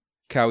pleading.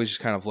 Cowie's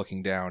just kind of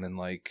looking down and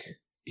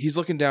he's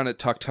looking down at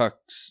Tuk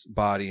Tuk's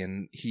body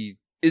and he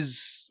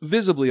is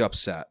visibly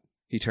upset.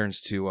 He turns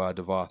to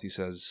Devoth. He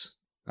says,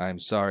 I'm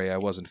sorry I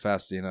wasn't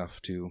fast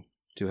enough to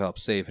help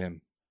save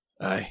him.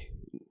 Aye,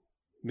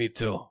 me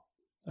too.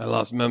 I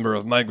lost a member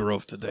of my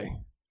grove today.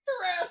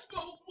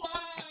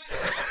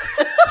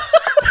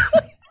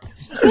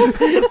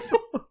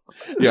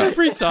 Yeah.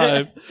 Every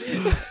time.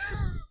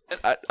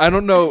 I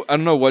don't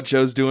know what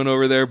Joe's doing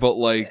over there, but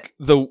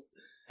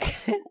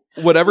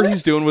whatever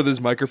he's doing with his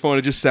microphone,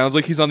 it just sounds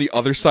like he's on the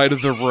other side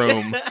of the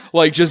room,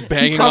 just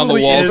banging on the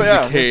probably walls is. of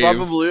the cave.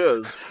 Probably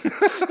is.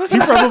 He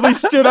probably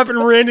stood up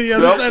and ran to the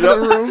other side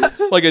of the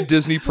room. Like a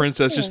Disney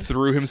princess just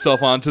threw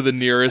himself onto the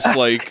nearest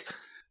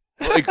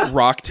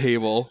rock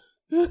table.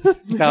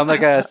 Sound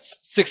like a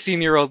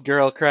 16-year-old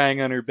girl crying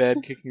on her bed,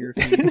 kicking her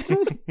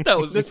feet.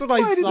 That's what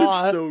I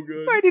saw. So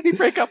good. Why did he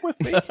break up with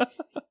me?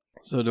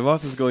 So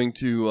Devoth is going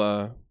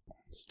to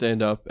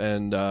stand up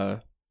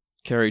and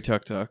carry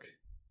Tuk Tuk.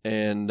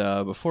 And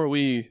before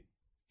we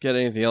get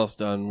anything else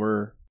done,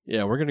 we're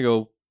gonna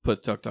go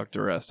put Tuk Tuk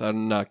to rest.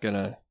 I'm not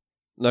gonna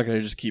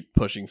just keep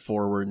pushing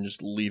forward and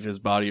just leave his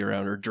body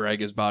around or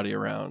drag his body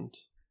around.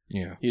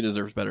 Yeah. He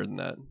deserves better than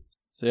that.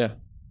 So yeah,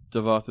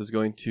 Devoth is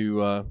going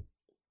to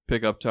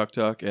pick up Tuk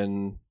Tuk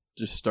and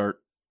just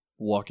start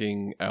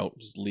walking out,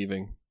 just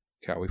leaving.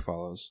 Cowie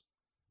follows,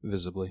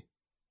 visibly.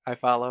 I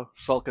follow,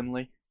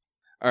 sulkily.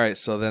 All right,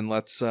 so then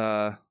let's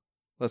go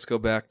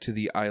back to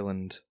the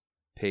island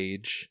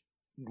page.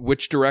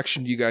 Which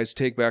direction do you guys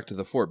take back to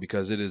the fort?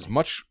 Because it is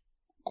much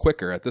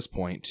quicker at this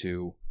point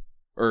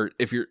or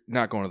if you're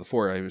not going to the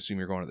fort, I assume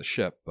you're going to the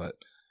ship, but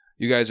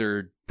you guys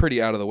are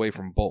pretty out of the way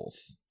from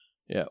both.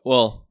 Yeah,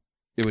 well,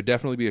 it would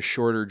definitely be a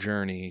shorter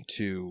journey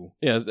to...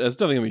 Yeah, it's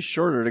definitely going to be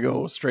shorter to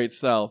go straight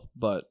south,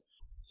 but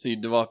see,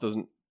 Devoth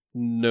doesn't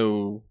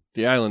know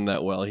the island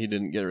that well. He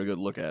didn't get a good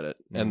look at it,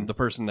 and the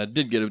person that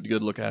did get a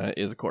good look at it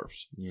is a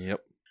corpse. Yep.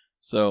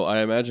 So I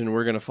imagine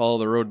we're going to follow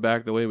the road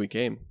back the way we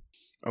came.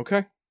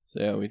 Okay. So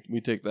yeah,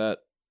 we take that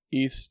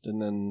east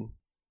and then,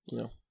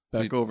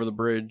 back over the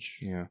bridge.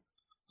 Yeah.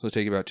 So it'll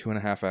take about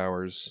 2.5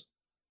 hours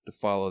to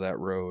follow that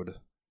road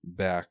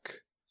back.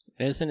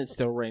 Isn't it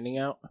still raining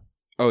out?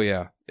 Oh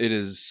yeah, it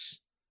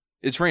is.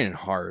 It's raining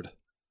hard.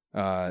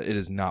 It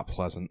is not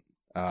pleasant.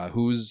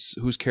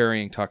 Who's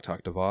carrying Tuk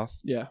Tuk?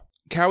 Devoth? Yeah.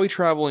 Cowie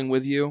traveling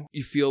with you.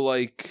 You feel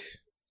like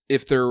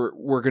if there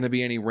were going to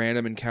be any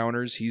random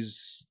encounters,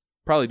 he's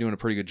probably doing a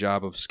pretty good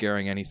job of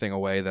scaring anything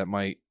away that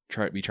might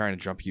be trying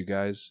to jump you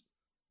guys.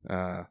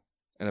 And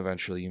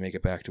eventually you make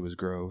it back to his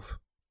grove.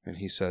 And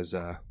he says,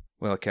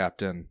 well,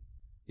 Captain,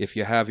 if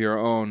you have your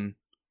own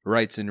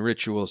rites and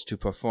rituals to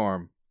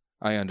perform,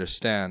 I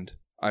understand.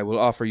 I will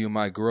offer you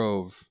my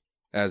grove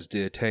as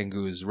the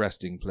Tengu's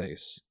resting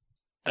place.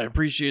 I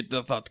appreciate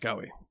the thought,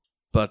 Cowie.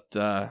 But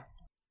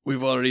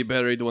we've already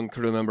buried one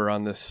crew member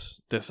on this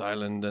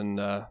island, and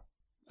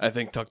I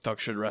think Tuk Tuk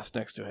should rest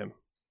next to him.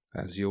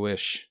 As you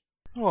wish.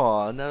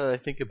 Aw, now that I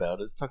think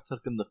about it, Tuk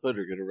Tuk and the Hood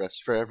are gonna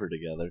rest forever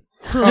together.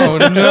 Oh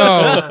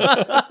no!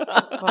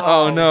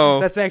 Oh no!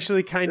 That's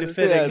actually kind of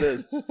fitting. Yeah, it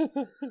is.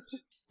 All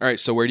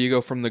right, so where do you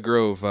go from the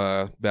grove?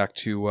 Back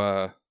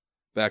to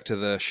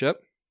the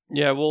ship?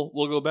 Yeah,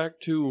 we'll go back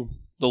to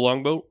the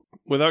longboat.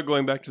 Without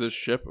going back to the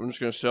ship, I'm just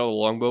going to sail the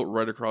longboat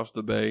right across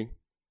the bay,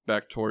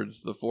 back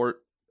towards the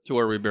fort, to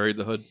where we buried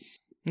the Hood.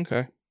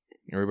 Okay.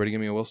 Everybody give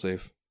me a will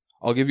save.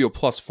 I'll give you a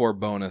 +4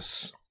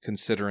 bonus,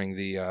 considering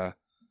the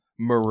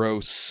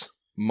morose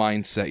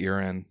mindset you're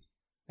in,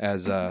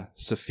 as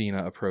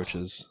Safina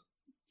approaches.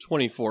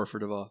 24 for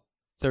Devoth.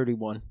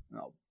 31.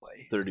 Oh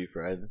boy. 30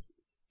 for Ivan.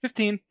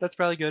 15. That's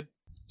probably good.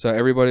 So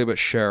everybody but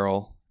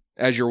Cheryl,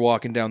 as you're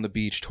walking down the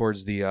beach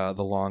towards the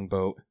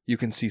longboat, you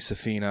can see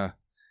Safina,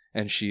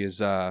 and she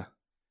is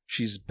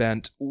she's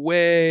bent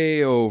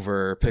way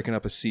over picking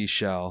up a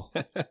seashell.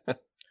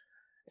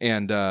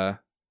 And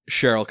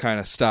Cheryl kind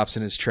of stops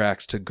in his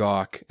tracks to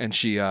gawk, and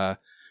she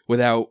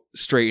without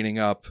straightening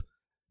up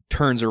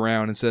turns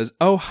around and says,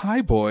 "Oh,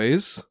 hi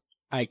boys."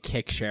 I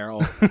kick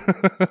Cheryl.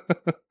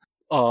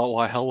 Oh,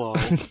 why, hello.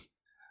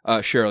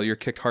 Cheryl, you're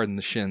kicked hard in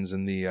the shins,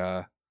 and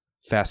the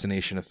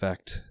fascination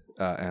effect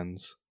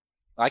ends.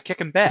 I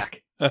kick him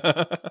back.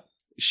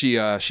 She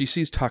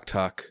sees Tuk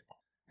Tuk,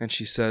 and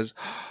she says,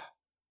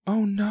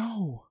 "Oh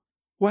no,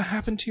 what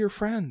happened to your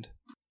friend?"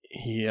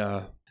 He,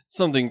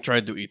 something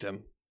tried to eat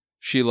him.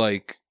 She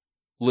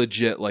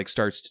legit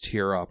starts to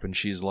tear up, and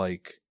she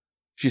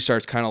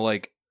starts kind of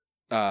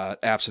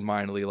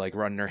absentmindedly like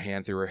running her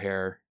hand through her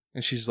hair,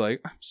 and she's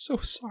like, "I'm so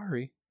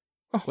sorry."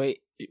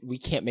 Wait, we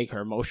can't make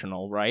her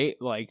emotional, right?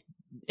 Like,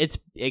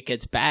 it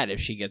gets bad if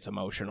she gets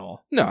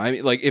emotional. No, I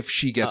mean, like, if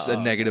she gets a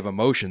Oh, negative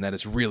emotion, then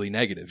it's really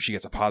negative. If she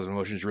gets a positive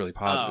emotion, it's really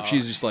positive. Oh,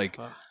 She's just like,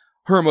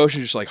 her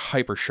emotion is just like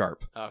hyper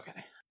sharp.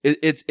 Okay.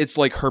 It's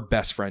like her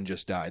best friend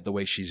just died. The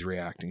way she's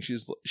reacting,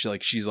 she's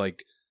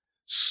like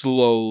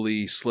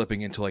slowly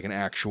slipping into like an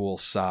actual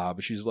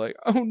sob. She's like,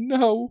 "Oh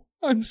no,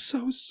 I'm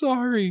so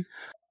sorry.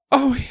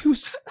 Oh,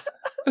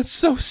 that's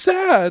so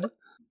sad."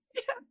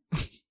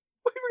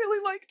 We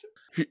really liked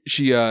him.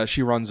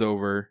 She runs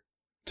over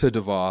to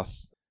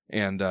Devoth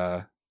and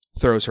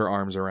throws her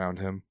arms around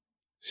him.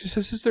 She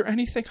says, "Is there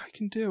anything I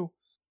can do?"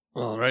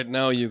 Well, right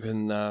now you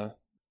can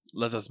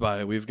let us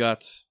by. We've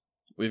got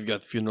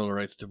funeral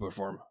rites to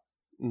perform.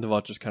 And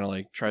Devoth just kind of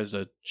like tries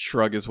to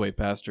shrug his way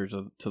past her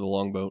to the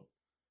longboat.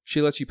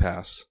 She lets you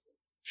pass.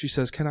 She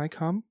says, "Can I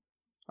come?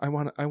 I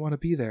want to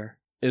be there."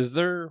 Is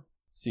there...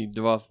 See,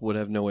 Devoth would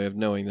have no way of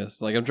knowing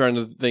this. Like, I'm trying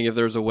to think if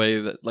there's a way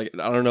that, like,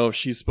 I don't know if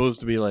she's supposed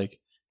to be, like,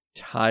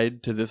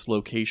 tied to this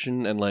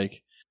location and,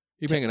 like...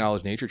 You make a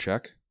knowledge nature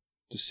check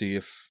to see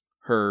if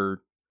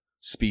her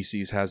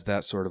species has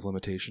that sort of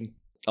limitation.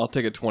 I'll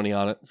take a 20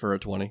 on it for a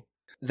 20.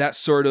 That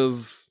sort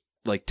of,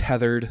 like,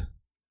 tethered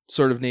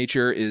sort of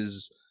nature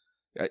is...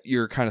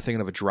 You're kind of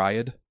thinking of a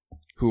dryad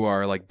who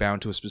are, like,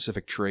 bound to a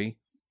specific tree,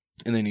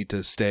 and they need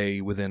to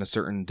stay within a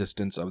certain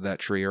distance of that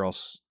tree or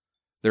else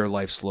their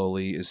life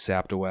slowly is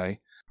sapped away.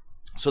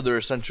 So they're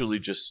essentially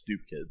just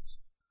stoop kids.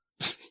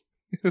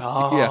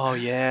 Oh,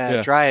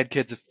 yeah. Dryad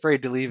kid's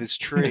afraid to leave his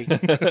tree.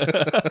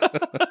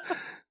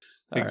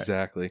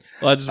 Exactly.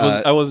 Well,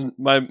 I wasn't.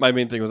 My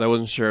main thing was I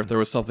wasn't sure if there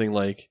was something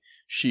like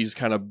she's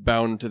kind of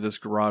bound to this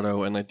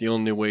grotto, and like the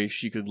only way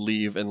she could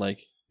leave and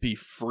like be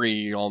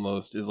free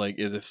almost is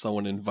if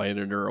someone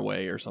invited her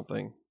away or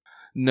something.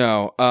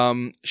 No,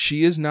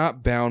 she is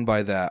not bound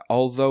by that.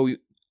 Although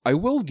I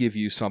will give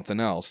you something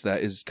else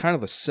that is kind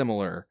of a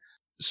similar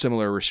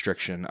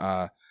restriction.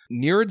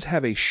 Nereids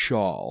have a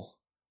shawl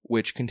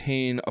which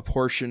contain a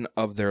portion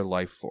of their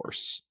life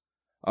force.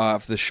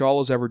 If the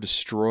shawl is ever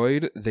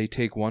destroyed, they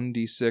take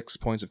 1d6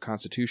 points of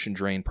constitution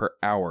drain per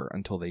hour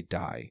until they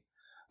die.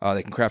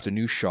 They can craft a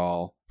new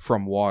shawl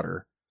from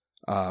water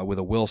with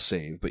a will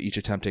save, but each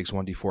attempt takes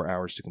 1d4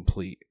 hours to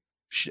complete.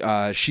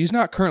 She's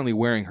not currently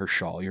wearing her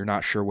shawl. You're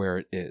not sure where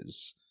it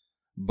is.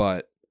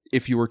 But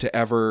if you were to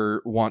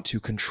ever want to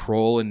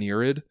control a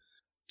Nereid,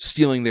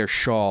 stealing their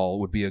shawl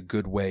would be a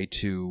good way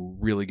to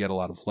really get a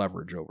lot of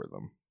leverage over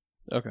them.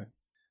 Okay.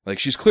 Like,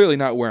 she's clearly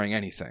not wearing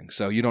anything,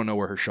 so you don't know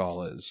where her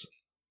shawl is.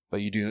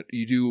 But you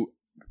do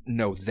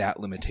know that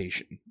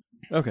limitation.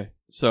 Okay.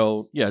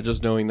 So, yeah,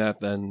 just knowing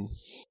that, then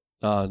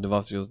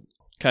Devoth's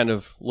kind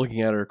of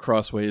looking at her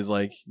crossways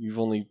like you've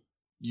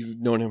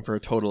known him for a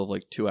total of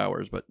like 2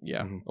 hours, but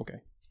yeah,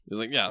 okay. He's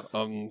like,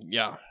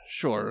 yeah,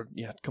 sure,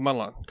 yeah, come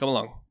along.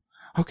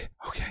 Okay,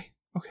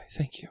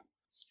 thank you.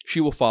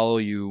 She will follow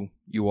you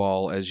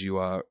all as you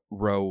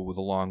row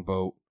the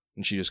longboat,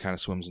 and she just kind of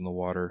swims in the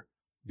water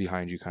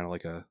behind you, kind of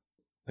like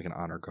an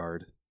honor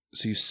guard.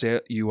 So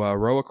you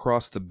row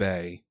across the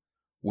bay,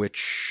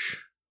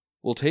 which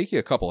will take you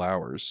a couple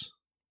hours,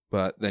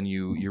 but then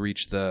you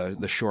reach the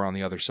shore on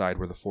the other side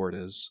where the fort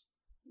is.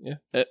 Yeah.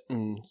 As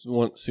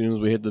soon as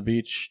we hit the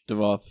beach,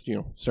 Devoth,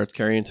 starts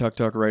carrying Tuk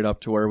Tuk right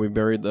up to where we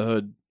buried the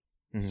hood.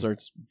 Mm-hmm.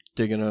 Starts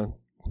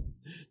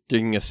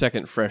digging a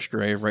second fresh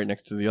grave right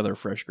next to the other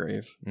fresh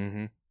grave.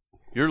 Mm-hmm.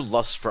 Your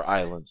lust for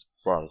islands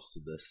brought us to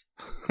this.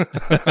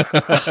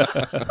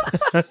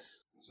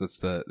 So it's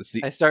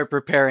the I start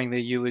preparing the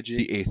eulogy.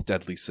 The 8th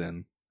deadly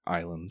sin,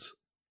 islands.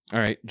 All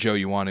right, Joe,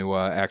 you want to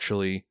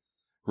actually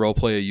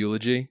roleplay a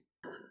eulogy?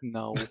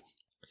 No.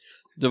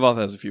 Devoth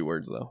has a few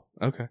words though.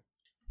 Okay.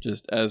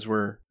 Just as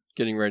we're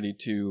getting ready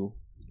to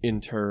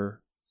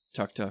inter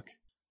Tuk Tuk,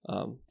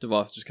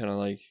 Devoth just kind of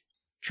like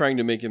trying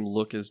to make him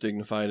look as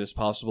dignified as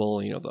possible.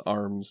 The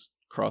arms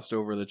crossed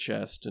over the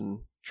chest and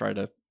try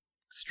to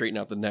straighten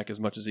out the neck as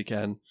much as he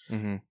can.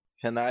 Mm-hmm.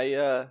 Can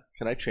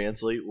I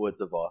translate what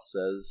Devoth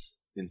says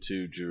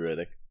into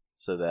Druidic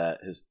so that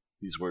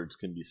these words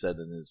can be said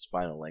in his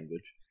final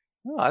language?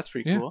 Oh, that's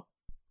pretty cool.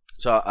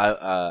 So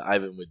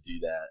Ivan would do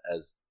that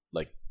as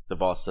like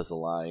Devoth says a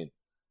line,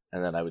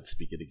 and then I would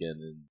speak it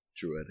again in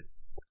Druidic.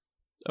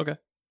 Okay.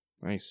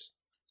 Nice.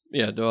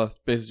 Yeah, Devoth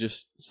basically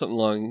just something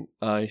along.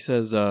 He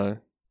says,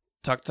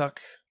 Tuk Tuk,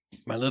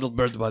 my little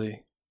bird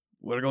buddy,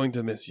 we're going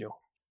to miss you.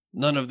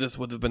 None of this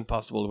would have been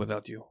possible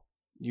without you.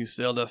 You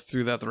sailed us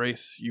through that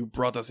race, you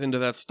brought us into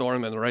that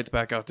storm and right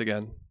back out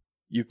again.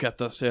 You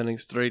kept us sailing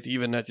straight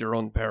even at your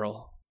own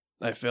peril.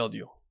 I failed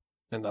you,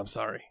 and I'm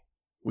sorry.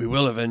 We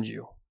will avenge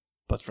you,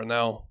 but for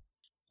now,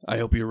 I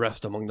hope you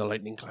rest among the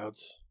lightning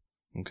clouds.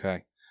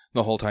 Okay.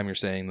 The whole time you're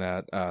saying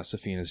that,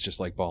 Safina's just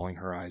like bawling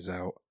her eyes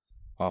out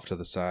off to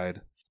the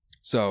side.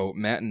 So,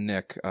 Matt and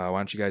Nick, why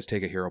don't you guys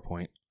take a hero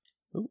point?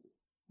 Ooh,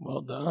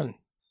 well done.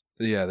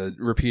 Yeah, the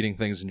repeating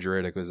things in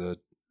Druidic was a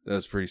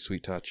pretty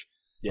sweet touch.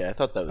 Yeah, I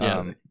thought that was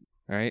all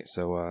right,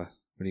 so what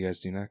do you guys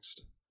do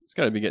next? It's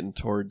got to be getting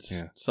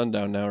towards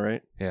sundown now,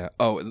 right? Yeah.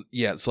 Oh,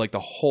 yeah. It's like the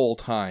whole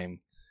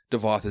time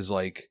Devoth is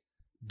like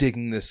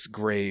digging this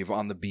grave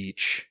on the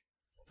beach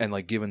and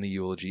like giving the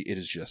eulogy. It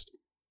is just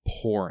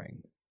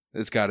pouring.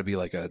 It's got to be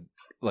like a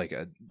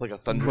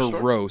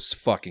thunderstorm. morose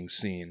fucking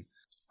scene,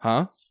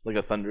 huh? Like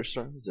a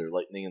thunderstorm? Is there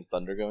lightning and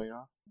thunder going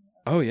on?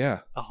 Oh yeah.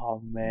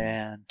 Oh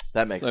man.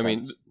 That makes sense. I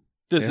mean,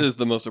 this is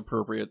the most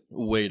appropriate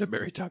way to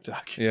bury Tuk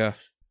Tuk. Yeah.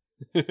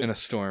 In a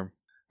storm.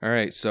 All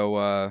right.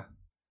 So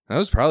that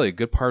was probably a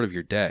good part of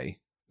your day.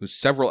 It was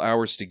several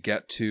hours to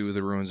get to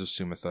the ruins of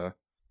Sumitha.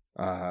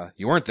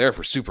 You weren't there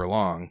for super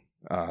long.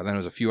 Then it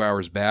was a few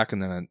hours back,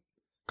 and then a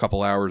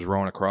couple hours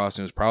rowing across,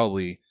 and it was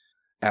probably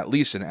at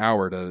least an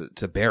hour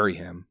to bury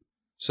him.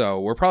 So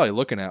we're probably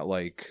looking at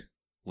like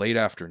late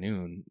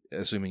afternoon,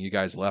 assuming you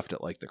guys left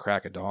at like the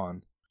crack of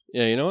dawn.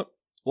 Yeah, you know what?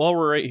 While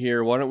we're right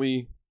here, why don't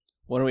we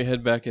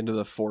head back into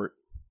the fort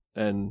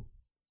and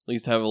at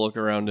least have a look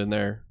around in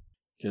there?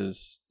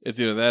 Because it's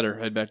either that or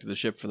head back to the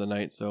ship for the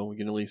night, so we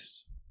can at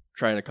least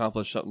try and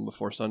accomplish something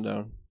before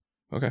sundown.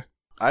 Okay.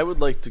 I would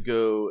like to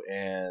go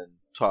and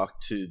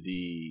talk to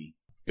the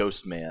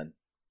ghost man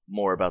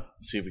more about,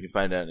 see if we can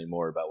find out any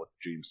more about what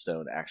the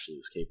Dreamstone actually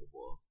is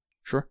capable of.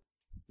 Sure.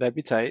 That'd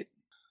be tight.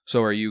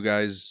 So are you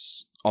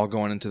guys all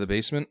going into the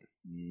basement?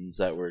 Is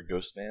that where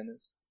Ghost Man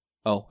is?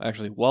 Oh,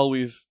 actually,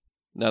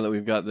 now that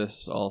we've got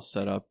this all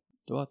set up,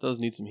 Devoth does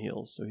need some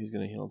heals, so he's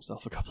going to heal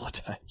himself a couple of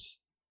times.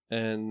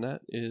 And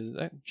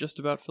that just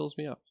about fills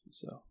me up,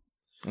 so.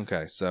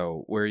 Okay,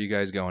 so where are you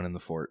guys going in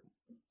the fort?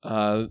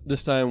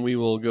 This time we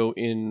will go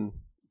in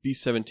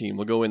B-17.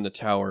 We'll go in the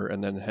tower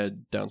and then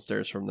head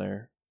downstairs from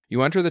there.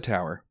 You enter the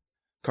tower.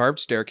 Carved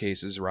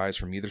staircases rise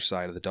from either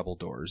side of the double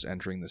doors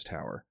entering this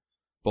tower.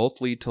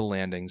 Both lead to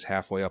landings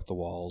halfway up the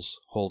walls,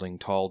 holding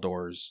tall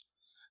doors,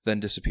 then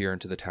disappear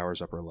into the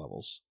tower's upper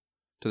levels.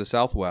 To the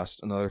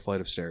southwest, another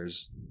flight of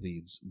stairs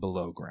leads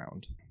below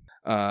ground.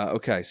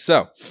 Okay,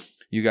 so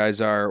you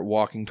guys are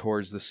walking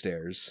towards the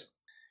stairs,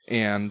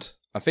 and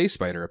a face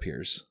spider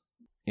appears,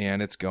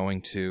 and it's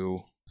going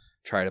to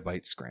try to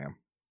bite Scram.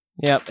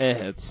 Yep, it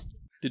hits.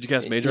 Did you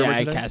cast Mage Armor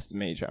today? I cast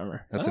Mage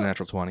Armor. That's a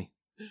natural 20.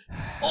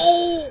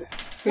 Oh!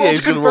 Yeah,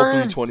 he's going to roll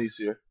 3 20s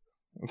here.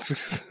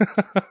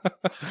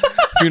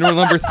 Funeral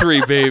number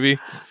 3, baby.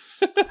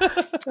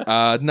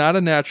 Not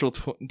a natural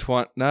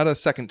not a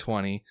second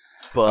 20,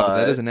 but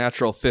that is a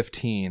natural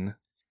 15.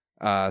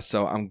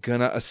 So I'm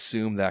gonna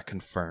assume that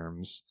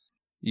confirms.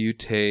 You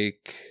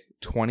take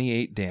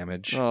 28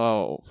 damage.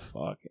 Oh,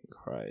 fucking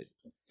Christ.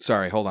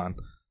 Sorry, hold on.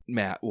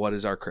 Matt, what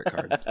is our crit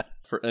card?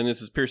 And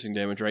this is piercing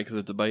damage, right? Because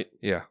it's a bite?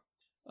 Yeah.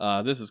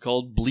 This is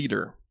called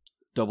Bleeder.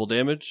 Double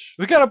damage.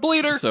 We got a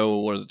bleeder! So,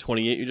 what is it,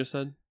 28 you just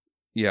said?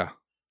 Yeah.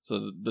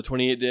 So, the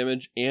 28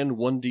 damage and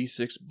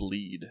 1d6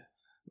 bleed.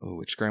 Ooh,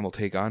 which Scram will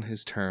take on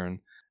his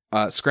turn.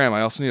 Scram,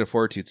 I also need a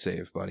fortitude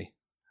save, buddy.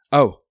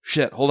 Oh,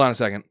 shit, hold on a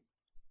second.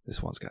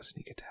 This one's got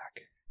sneak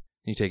attack.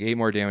 You take 8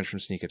 more damage from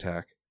sneak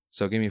attack.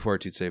 So give me a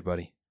fortitude save,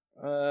 buddy.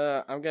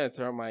 I'm gonna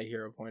throw my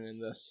hero point in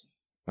this.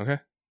 Okay.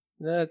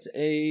 That's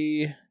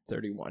a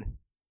 31.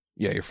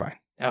 Yeah, you're fine.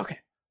 Okay.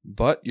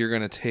 But you're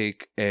going to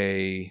take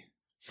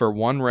for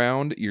 1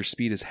 round, your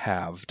speed is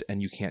halved,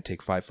 and you can't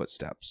take 5-foot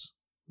steps.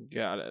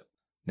 Got it.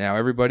 Now,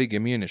 everybody,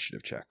 give me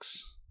initiative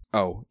checks.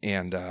 Oh,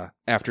 and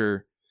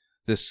after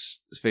this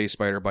phase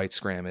spider bites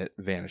Scram, it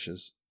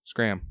vanishes.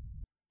 Scram.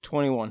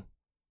 21.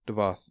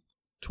 Devoth.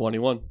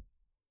 21.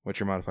 What's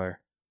your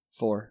modifier?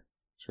 4.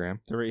 Scram.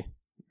 3.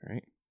 All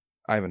right.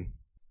 Ivan.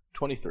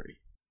 23.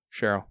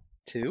 Cheryl.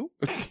 2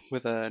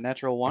 with a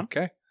natural 1.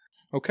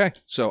 Okay.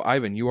 So,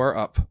 Ivan, you are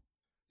up.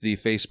 The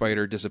phase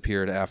spider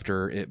disappeared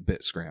after it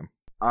bit Scram.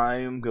 I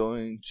am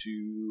going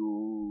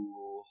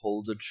to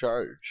hold a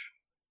charge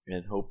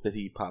and hope that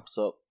he pops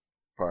up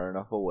far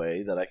enough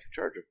away that I can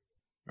charge him.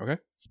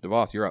 Okay.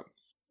 Devoth, you're up.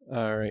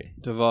 Alright.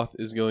 Devoth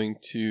is going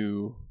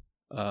to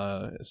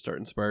start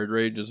Inspired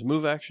Rage as a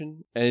move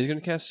action, and he's going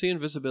to cast See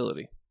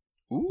Invisibility.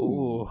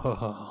 Ooh.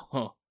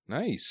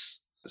 Nice.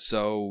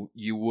 So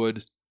you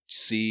would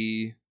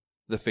see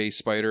the face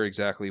spider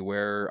exactly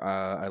where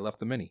I left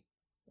the mini.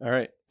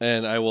 Alright.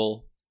 And I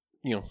will,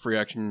 free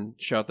action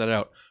shout that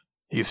out.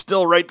 He's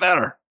still right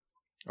there.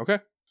 Okay.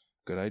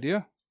 Good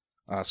idea.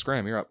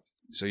 Scram, you're up.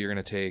 So you're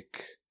going to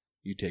take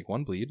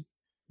 1 bleed.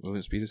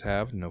 Movement speed is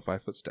halved, no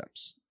 5-foot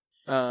steps.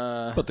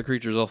 But the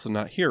creature's also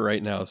not here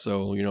right now,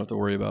 so you don't have to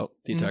worry about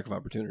the attack of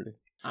opportunity.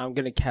 I'm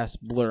gonna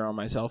cast Blur on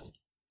myself.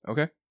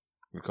 Okay.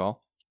 Good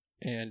call.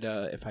 And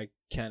if I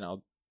can,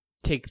 I'll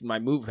take my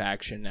move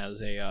action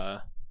as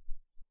a...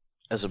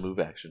 As a move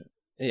action.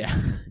 Yeah.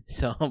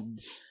 So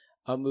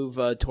I'll move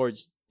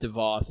towards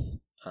Devoth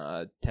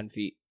 10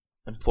 feet.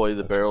 Employ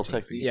the barrel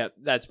technique. Yeah,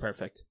 that's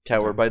perfect.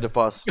 Cower by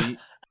Devoth's feet.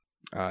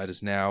 It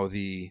is now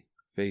the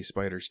face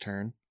spider's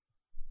turn.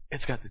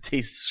 It's got the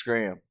taste of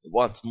Scram. It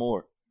wants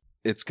more.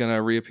 It's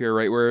gonna reappear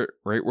right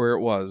where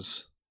it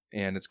was,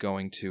 and it's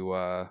going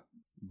to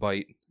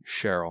bite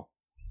Cheryl.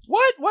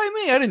 What? Why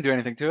me? I didn't do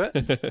anything to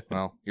it.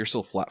 Well, you're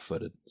still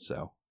flat-footed,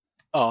 so.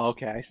 Oh,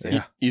 okay, I see.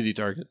 Yeah. Easy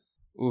target.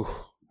 Ooh.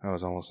 That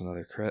was almost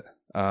another crit.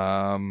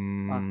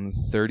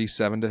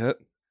 37 to hit.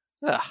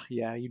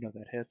 Yeah, you know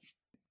that hits.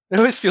 It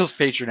always feels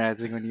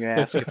patronizing when you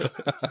ask if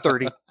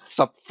 30,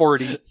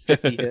 40,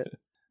 50 hit.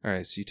 All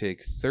right, so you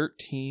take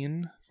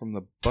 13 from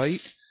the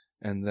bite,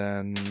 and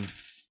then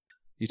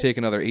you take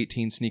another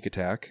 18 sneak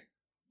attack.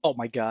 Oh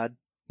my god.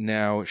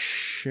 Now,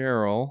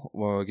 Cheryl,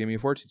 well, give me a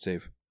fortitude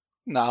save.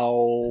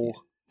 No.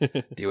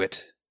 Do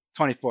it.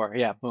 24.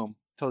 Yeah, boom.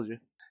 Told you.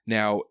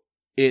 Now,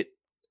 it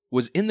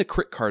was in the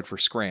crit card for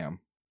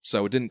Scram,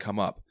 so it didn't come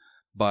up.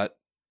 But,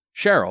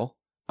 Cheryl,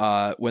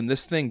 when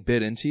this thing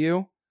bit into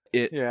you,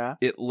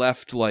 it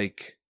left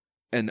like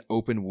an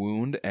open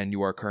wound, and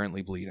you are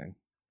currently bleeding.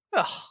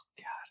 Oh,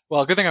 God.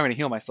 Well, good thing I'm going to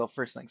heal myself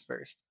first things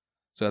first.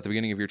 So at the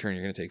beginning of your turn,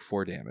 you're going to take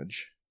 4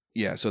 damage.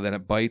 Yeah, so then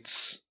it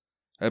bites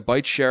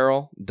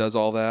Cheryl, does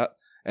all that,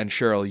 and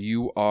Cheryl,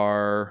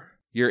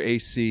 your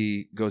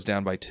AC goes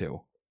down by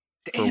 2.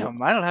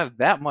 Damn, I don't have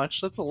that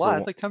much. That's a lot.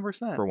 It's like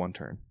 10%. For 1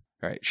 turn.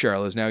 All right,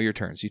 Cheryl, is now your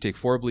turn. So you take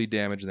 4 bleed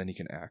damage, and then you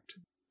can act.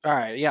 All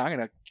right, yeah, I'm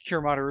going to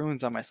cure Moderate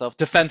Wounds on myself.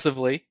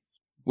 Defensively.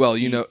 Well,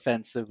 you know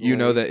Defensively.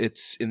 that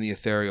it's in the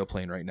ethereal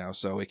plane right now,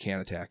 so it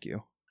can't attack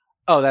you.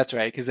 Oh, that's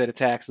right, because it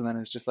attacks and then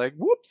it's just like,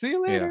 whoop, see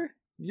you later.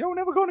 You're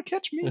never going to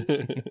catch me.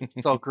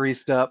 It's all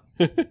greased up.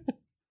 It's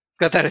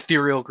got that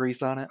ethereal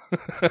grease on it.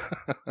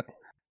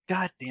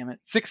 God damn it.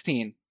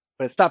 16,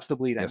 but it stops the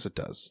bleeding. Yes, it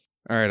does.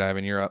 All right,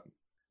 Ivan, you're up.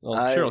 Well,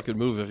 Cheryl could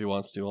move if he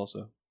wants to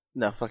also.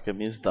 No, fuck him.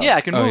 He's done. Yeah,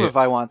 I can move if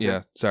I want to.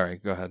 Yeah, sorry.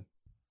 Go ahead.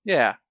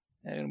 Yeah.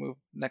 I'm going to move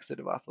next to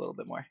Devoth a little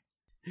bit more.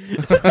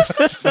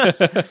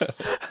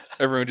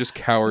 Everyone just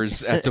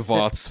cowers at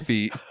Devoth's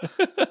feet.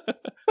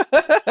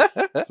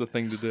 That's the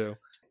thing to do.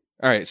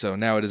 All right, so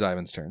now it is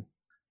Ivan's turn.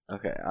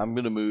 Okay, I'm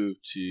going to move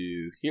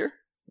to here.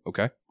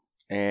 Okay.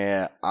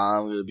 And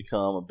I'm going to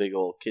become a big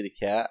old kitty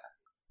cat.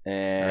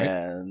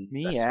 And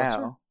that's my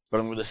turn. Meow. But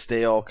I'm going to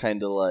stay all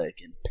kind of like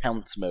in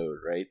pounce mode,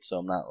 right? So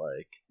I'm not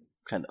like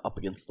kind of up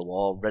against the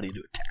wall, ready to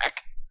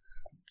attack.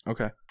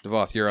 Okay.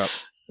 Devoth, you're up.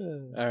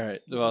 All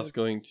right, Devoth's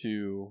going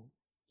to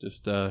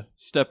just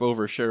step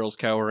over Cheryl's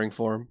cowering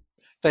form.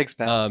 Thanks,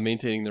 pal.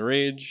 Maintaining the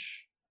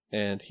rage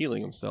and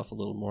healing himself a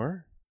little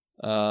more.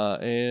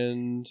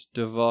 And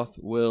Devoth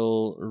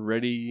will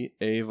ready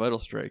a Vital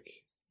Strike.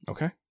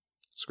 Okay.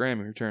 Scram,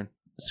 your turn.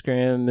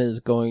 Scram is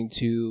going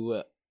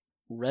to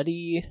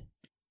ready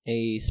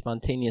a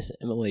spontaneous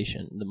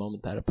immolation the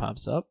moment that it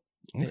pops up.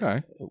 Okay.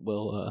 It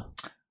will.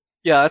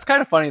 Yeah, it's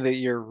kind of funny that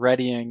you're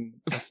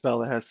readying a spell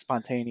that has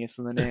spontaneous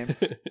in the name.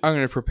 I'm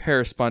going to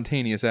prepare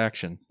spontaneous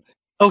action.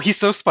 Oh, he's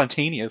so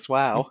spontaneous.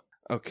 Wow.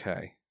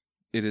 Okay.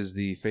 It is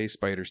the Face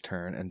Spider's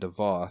turn, and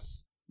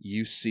Devoth,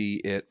 you see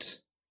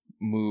it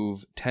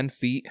move 10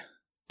 feet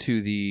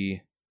to the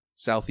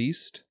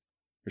southeast,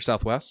 or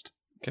southwest.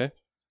 Okay.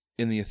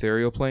 In the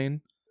ethereal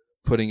plane,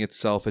 putting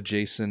itself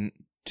adjacent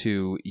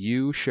to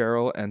you,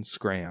 Cheryl, and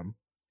Scram,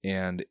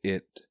 and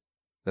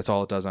that's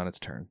all it does on its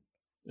turn.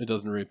 It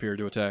doesn't reappear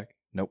to attack?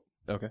 Nope.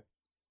 Okay.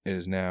 It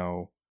is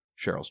now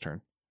Cheryl's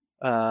turn.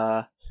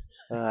 I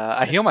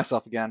heal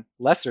myself again.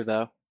 Lesser,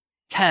 though.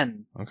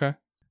 10. Okay. Okay,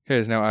 it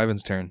is now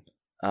Ivan's turn.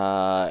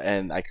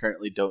 And I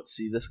currently don't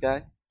see this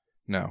guy.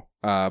 No.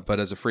 But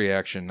as a free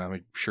action,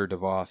 I'm sure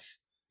Devoth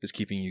is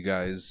keeping you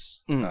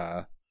guys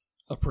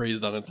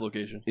appraised on its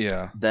location.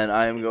 Yeah. Then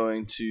I am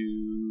going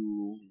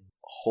to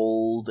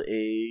hold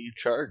a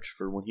charge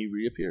for when he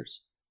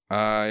reappears.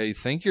 I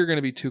think you're going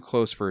to be too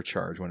close for a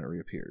charge when it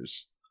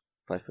reappears.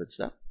 5-foot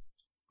step.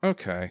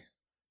 Okay.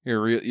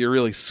 You're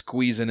really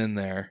squeezing in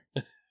there.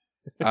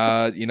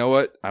 You know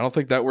what? I don't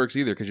think that works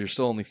either because you're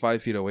still only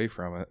 5 feet away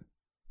from it.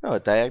 No, a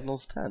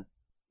diagonal's 10.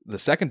 The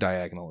second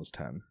diagonal is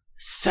 10.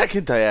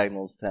 Second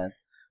diagonal's 10.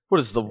 What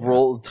is the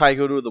roll? Tie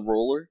go to the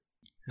roller?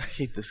 I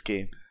hate this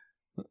game.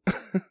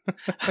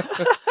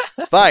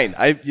 Fine.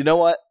 You know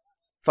what?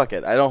 Fuck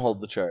it. I don't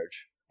hold the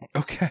charge.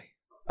 Okay.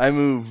 I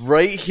move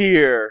right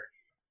here,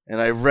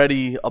 and I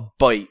ready a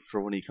bite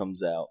for when he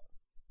comes out.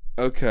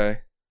 Okay.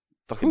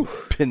 Fucking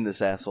pin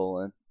this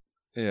asshole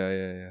in.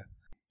 Yeah.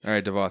 All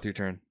right, Devoth, your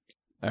turn.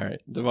 All right.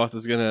 Devoth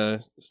is going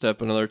to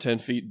step another 10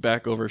 feet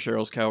back over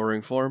Cheryl's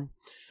cowering form.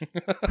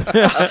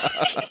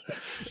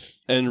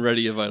 And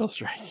ready a Vital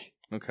Strike.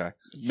 Okay.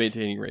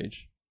 Maintaining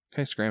rage.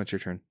 Okay, Scram, it's your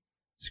turn.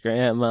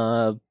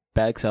 Scram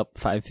backs up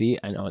 5 feet.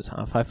 I know it's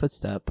not a 5-foot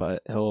step,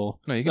 but he'll.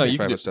 No, you can make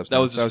 5 steps. That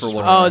was just for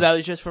one. Oh, that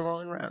was just for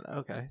rolling around.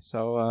 Okay,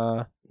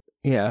 so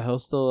yeah, he'll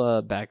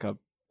still back up.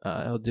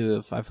 He'll do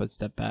a 5-foot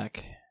step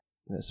back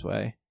this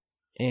way,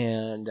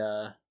 and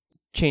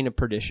Chain of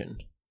Perdition.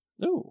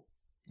 Ooh.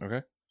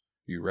 Okay.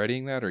 You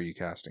readying that or are you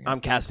casting it?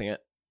 I'm casting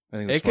it. I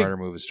think the smarter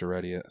move is to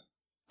ready it.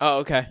 Oh,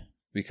 okay.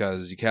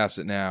 Because you cast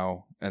it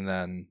now, and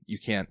then you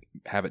can't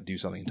have it do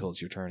something until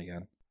it's your turn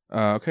again.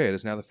 Okay, it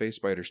is now the Face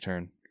Spider's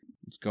turn.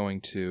 It's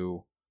going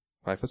to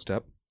 5-foot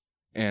step,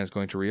 and it's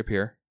going to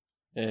reappear.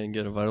 And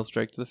get a Vital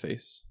Strike to the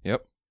face.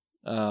 Yep.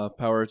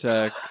 Power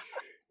attack,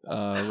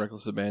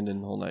 Reckless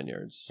Abandon, whole 9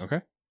 yards.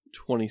 Okay.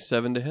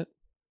 27 to hit.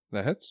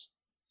 That hits.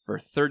 For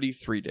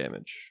 33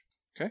 damage.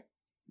 Okay.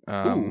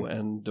 Ooh,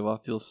 and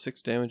Devoth deals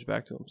 6 damage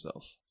back to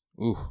himself.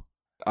 Ooh.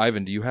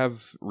 Ivan, do you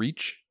have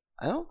reach?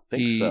 I don't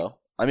think so.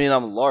 I mean,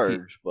 I'm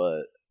large,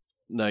 but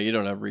No, you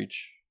don't have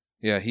reach.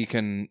 Yeah, he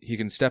can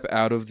step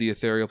out of the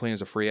ethereal plane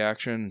as a free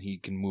action. He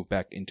can move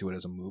back into it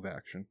as a move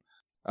action.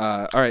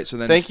 All right, so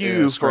then thank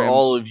you for Scram's-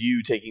 all of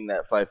you taking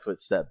that 5-foot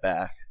step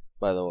back.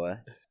 By the way,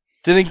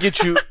 didn't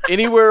get you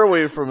anywhere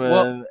away from him,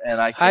 Well,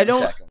 and I can't I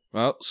don't- attack him.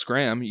 Well,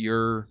 Scram,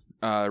 you're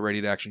ready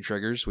to action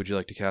triggers. Would you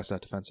like to cast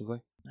that defensively?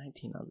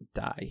 19 on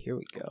the die. Here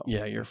we go.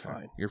 Yeah, you're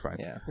fine. You're fine.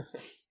 Yeah.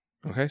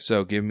 Okay,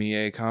 so give me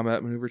a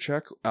combat maneuver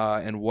check.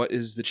 And what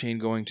is the chain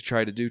going to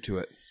try to do to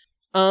it?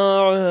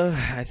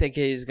 I think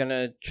he's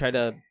gonna try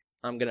to.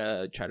 I'm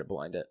gonna try to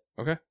blind it.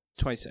 Okay.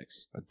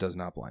 26. It does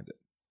not blind it.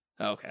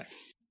 Okay.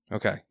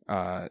 Okay.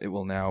 It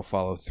will now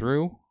follow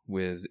through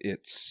with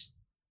its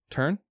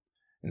turn,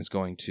 and it's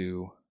going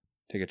to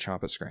take a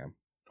chomp at Scram.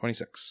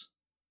 26.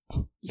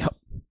 Yep.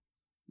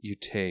 You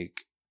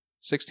take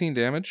 16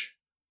 damage.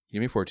 Give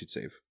me a fortitude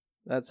save.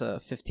 That's a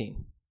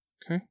 15.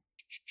 I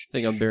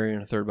think I'm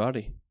burying a third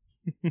body.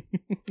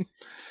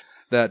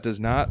 That does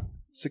not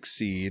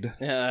succeed,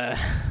 Uh,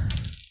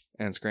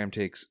 and Scram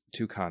takes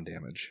 2 con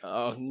damage.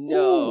 oh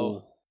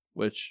no.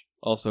 Which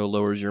also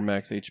lowers your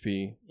max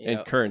HP and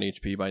Yep. current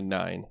HP by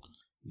 9.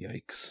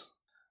 Yikes.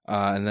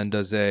 And then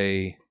does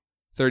a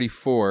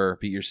 34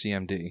 beat your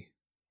CMD?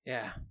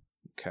 Yeah.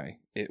 Okay.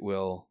 It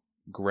will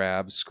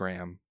grab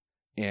Scram,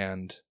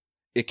 and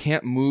it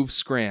can't move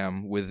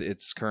Scram with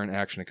its current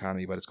action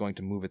economy, but it's going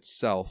to move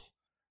itself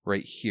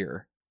right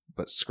here.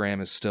 But Scram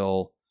is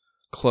still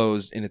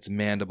closed in its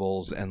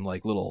mandibles and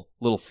like little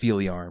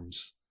feely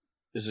arms.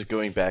 Is it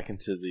going back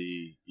into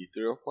the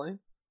ethereal plane?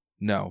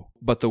 No.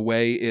 But the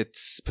way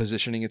it's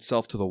positioning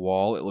itself to the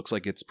wall, it looks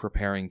like it's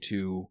preparing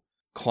to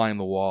climb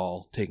the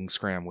wall, taking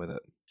Scram with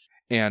it.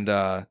 And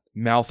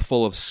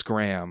mouthful of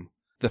Scram,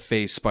 the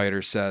phase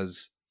spider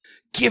says,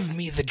 "Give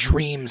me the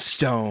dream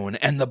stone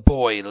and the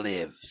boy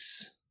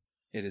lives."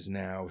 It is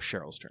now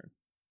Cheryl's turn.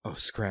 Oh,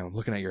 Scram, I'm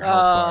looking at your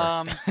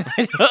health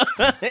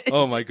bar.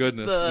 Oh my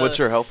goodness. What's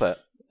your health at?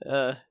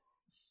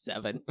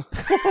 7.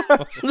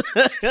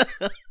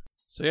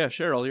 So yeah,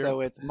 Cheryl, you're So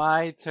it's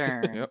my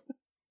turn. Yep.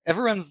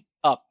 Everyone's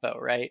up though,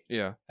 right?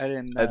 Yeah. I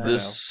didn't. At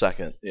this no.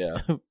 second, yeah.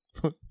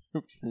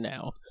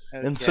 now.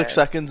 In Okay. 6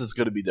 seconds, it's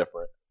going to be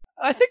different.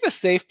 I think the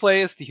safe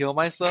play is to heal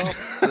myself.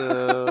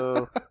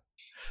 So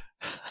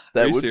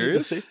That you would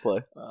serious? be the safe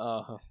play.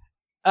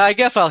 I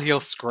guess I'll heal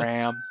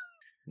Scram.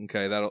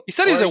 Okay, that'll. He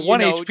said he's Or, at 1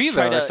 you know, HP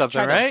try though, or to- something,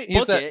 try to right? He's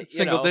book at it, you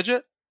single know.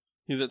 digit.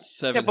 he's at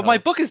 7. Yeah, but my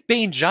health. book is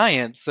Bane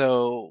Giant,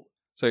 so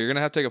So you're gonna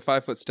have to take a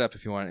 5-foot step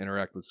if you want to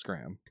interact with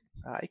Scram.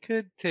 I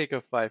could take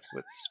a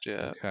 5-foot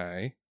step.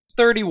 Okay.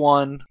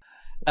 31.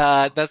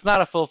 That's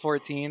not a full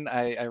 14.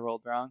 I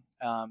rolled wrong.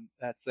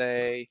 That's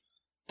a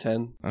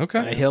 10. Okay.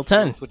 I heal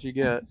 10. That's what you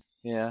get.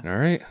 Yeah. All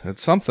right.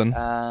 That's something.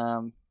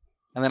 And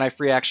then I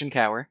free action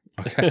cower.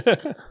 Okay.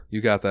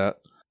 You got that.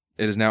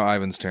 It is now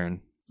Ivan's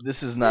turn.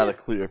 This is not a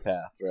clear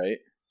path, right?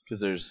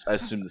 Because I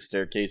assume the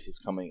staircase is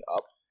coming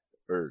up.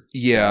 Or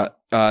Yeah.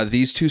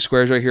 These 2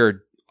 squares right here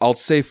are, I'll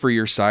say for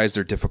your size,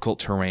 they're difficult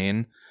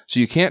terrain. So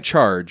you can't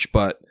charge,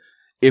 but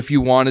if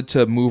you wanted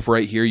to move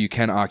right here, you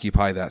can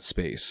occupy that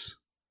space.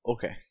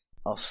 Okay.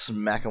 I'll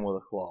smack him with a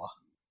claw.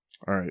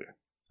 All right.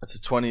 That's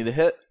a 20 to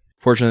hit.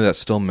 Fortunately, that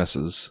still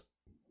misses.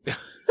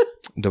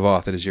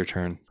 Devoth, it is your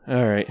turn.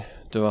 All right.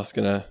 Devoth's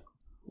going to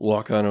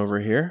walk on over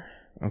here,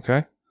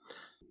 Okay.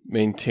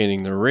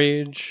 maintaining the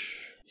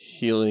rage,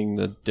 healing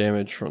the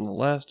damage from the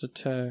last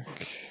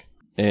attack,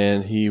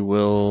 and he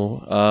will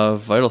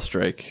Vital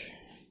Strike.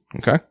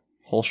 Okay.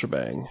 Whole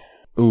shebang.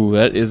 Ooh,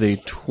 that is a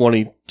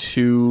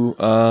 22.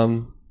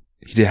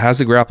 He has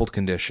a grappled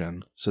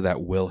condition, so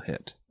that will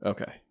hit.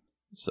 Okay.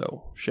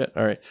 So, shit.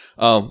 All right.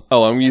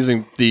 I'm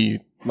using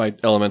my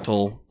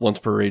elemental once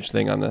per rage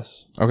thing on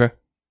this. Okay.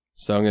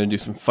 So I'm going to do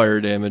some fire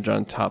damage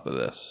on top of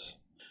this.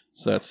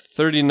 So that's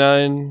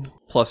 39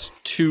 plus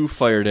 2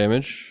 fire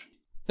damage,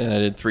 and I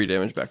did 3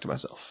 damage back to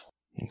myself.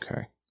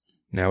 Okay.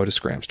 Now it is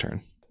Scram's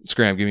turn.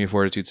 Scram, give me a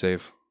fortitude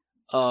save.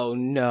 Oh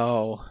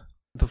no.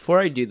 Before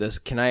I do this,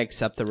 can I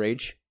accept the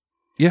rage?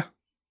 Yeah.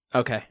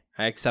 Okay.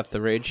 I accept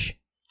the rage.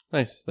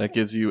 Nice. That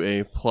gives you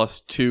a plus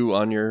 2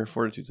 on your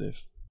fortitude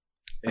save.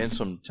 And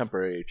some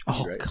temporary HP,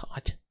 Oh right?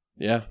 god.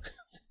 Yeah.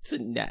 It's a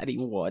natty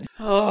 1.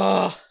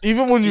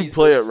 Even when you Jesus.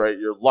 play it right,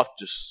 your luck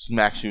just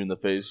smacks you in the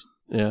face.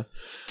 Yeah.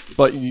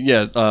 But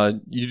yeah,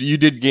 you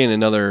did gain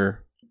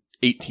another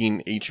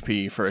 18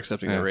 HP for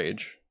accepting Yeah. the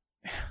rage.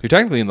 You're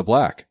technically in the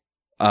black.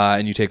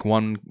 And you take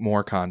 1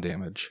 more con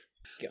damage.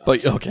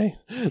 But okay.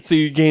 So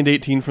you gained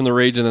 18 from the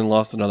rage and then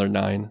lost another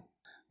 9.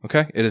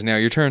 Okay. It is now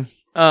your turn.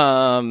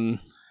 Um You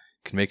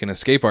can make an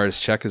escape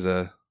artist check as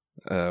a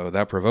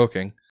without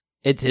provoking.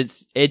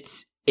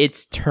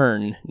 it's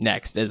turn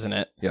next, isn't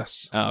it?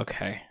 Yes.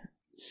 Okay.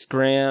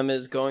 Scram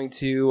is going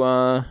to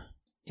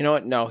you know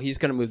what? No, he's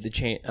going to move the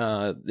chain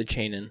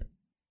in.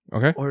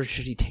 Okay. Or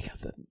should he take out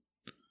the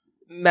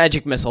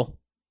magic missile?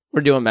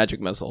 We're doing magic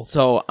missile.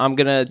 So I'm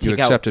going to You take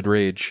out accepted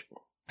rage.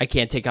 I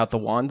can't take out the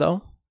wand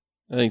though.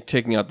 I think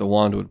taking out the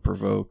wand would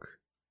provoke.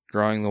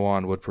 Drawing the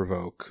wand would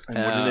provoke. And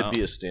wouldn't Oh. it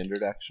be a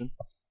standard action?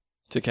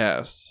 to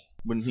cast.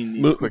 When he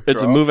needs quick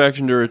It's a draw? move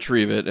action to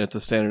retrieve it, and it's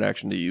a standard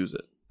action to use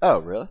it. Oh,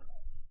 really?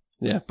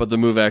 Yeah, but the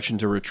move action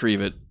to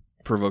retrieve it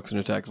provokes an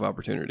attack of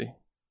opportunity.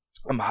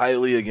 I'm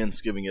highly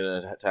against giving it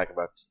an attack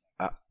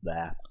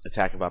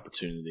of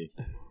opportunity.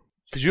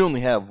 Because you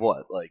only have,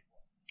 what, like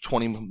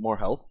 20 more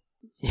health?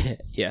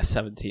 Yeah,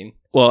 17.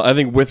 Well, I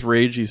think with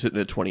rage, he's sitting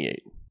at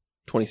 28.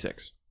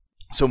 26.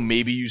 So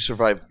maybe you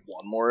survive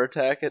one more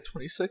attack at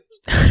 26?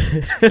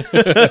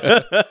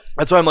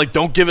 That's why I'm like,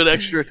 don't give it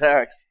extra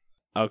attacks.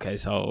 Okay,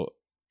 so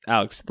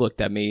Alex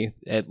looked at me.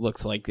 It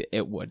looks like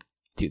it would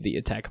do the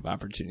attack of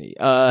opportunity.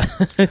 I'm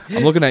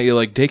looking at you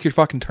like, take your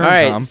fucking turn, all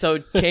right, Tom. so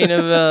chain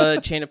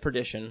of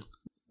perdition.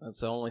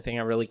 That's the only thing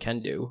I really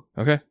can do.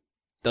 Okay.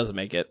 Doesn't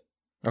make it.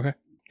 It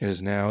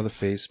is now the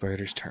phase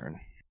spider's turn.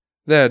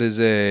 That is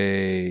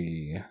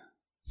a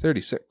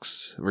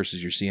 36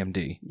 versus your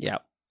CMD.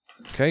 Yep.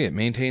 Okay, it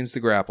maintains the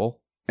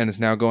grapple, and is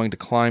now going to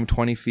climb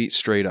 20 feet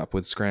straight up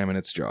with Scram in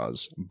its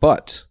jaws.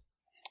 But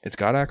it's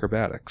got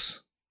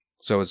acrobatics,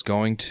 so it's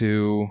going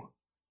to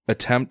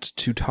attempt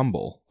to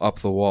tumble up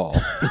the wall.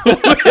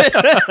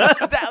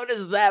 How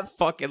does that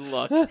fucking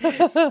look?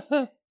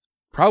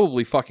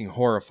 Probably fucking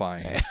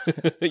horrifying.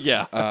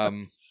 Yeah.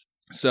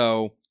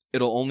 So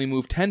it'll only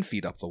move 10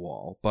 feet up the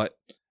wall, but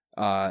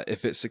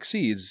if it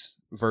succeeds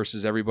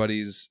versus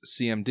everybody's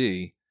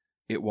CMD,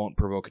 it won't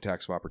provoke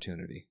attacks of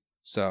opportunity.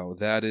 So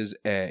that is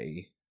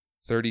a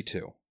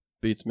 32.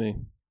 Beats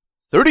me.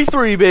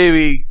 33,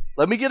 baby!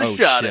 Let me get a Oh,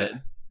 shot shit.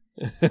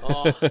 at.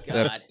 Oh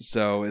god.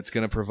 So it's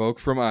going to provoke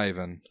from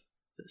Ivan.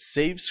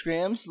 Save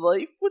Scram's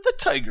life with a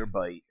tiger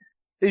bite.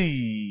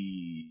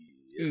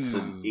 It's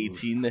an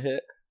 18 to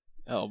hit.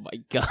 Oh my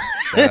god.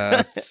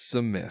 That's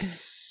a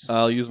miss.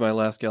 I'll use my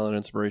last gallon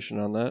inspiration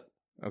on that.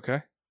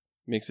 Okay.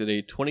 Makes it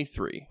a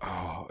 23.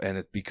 Oh, and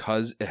it's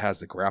because it has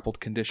the grappled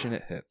condition,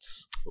 it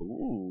hits.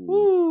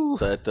 Ooh.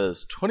 So that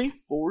does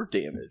 24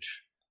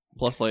 damage.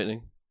 Plus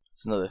lightning.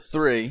 It's another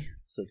 3,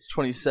 so it's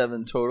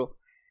 27 total.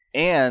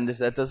 And if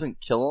that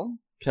doesn't kill him,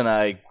 can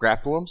I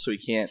grapple him so he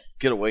can't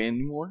get away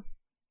anymore?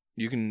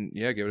 You can,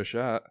 give it a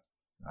shot.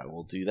 I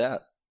will do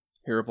that.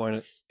 Hero point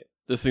it.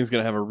 This thing's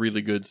going to have a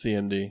really good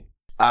CMD.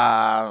 Do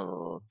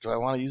I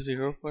want to use a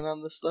hero point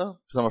on this though?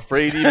 Because I'm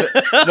afraid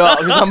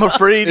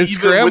even Is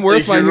Scram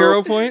worth my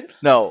hero point?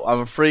 No, I'm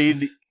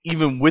afraid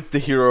even with the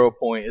hero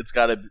point, it's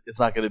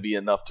not going to be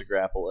enough to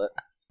grapple it.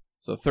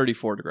 So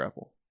 34 to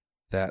grapple.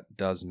 That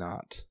does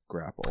not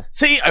grapple.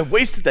 See, I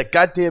wasted that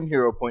goddamn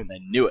hero point and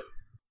I knew it.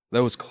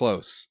 That was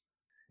close.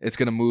 It's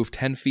going to move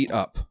 10 feet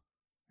up.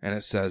 And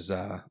it says,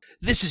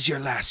 this is your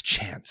last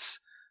chance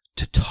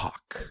to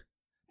talk.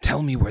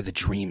 Tell me where the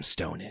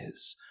Dreamstone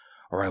is,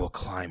 or I will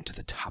climb to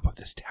the top of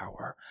this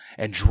tower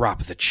and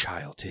drop the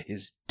child to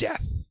his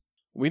death.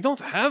 We don't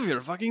have your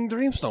fucking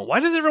Dreamstone. Why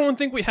does everyone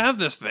think we have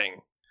this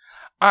thing?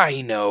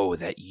 I know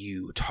that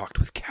you talked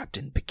with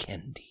Captain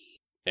Bikendi.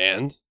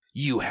 And?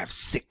 You have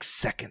 6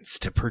 seconds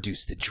to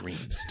produce the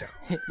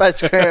Dreamstone. Bye,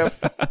 Scram.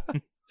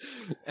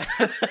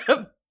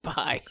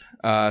 Bye.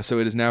 So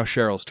it is now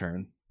Cheryl's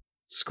turn.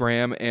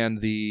 Scram and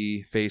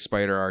the phase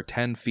spider are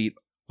 10 feet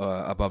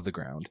above the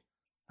ground.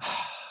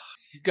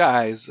 You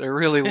guys are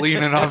really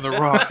leaning on the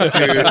wrong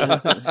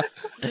dude.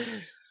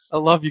 I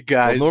love you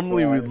guys. Well,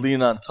 normally but- we'd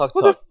lean on Tuck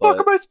What the Tuck, fuck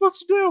but am I supposed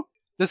to do?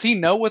 Does he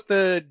know what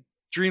the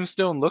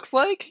Dreamstone looks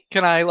like?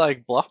 Can I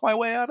like bluff my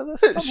way out of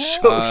this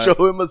somehow?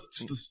 show him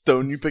just a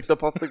stone you picked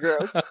up off the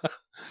ground.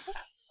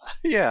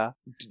 Yeah.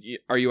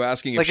 Are you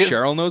asking if Like,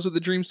 Cheryl knows what the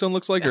Dreamstone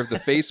looks like, or if the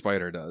phase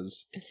spider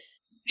does?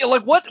 Yeah,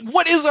 like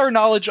what is our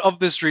knowledge of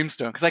this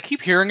Dreamstone? Because I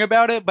keep hearing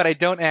about it, but I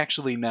don't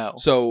actually know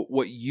So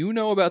what you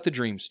know about the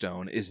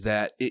Dreamstone is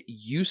that it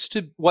used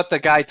to... what the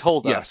guy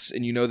told us. Yes,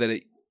 and you know that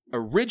it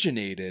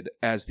originated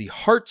as the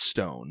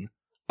Heartstone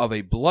of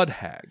a blood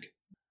hag.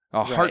 A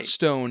Right.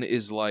 Heartstone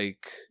is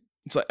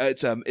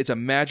it's a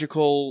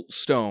magical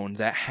stone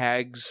that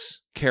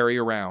hags carry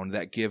around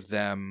that give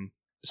them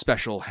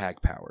special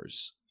hag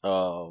powers.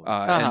 Oh,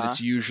 And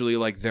it's usually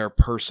like their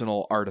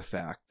personal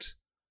artifact.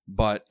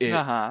 But it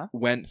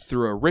went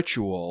through a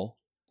ritual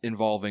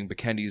involving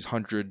Bikendi's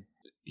 100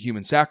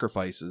 human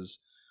sacrifices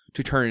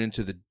to turn it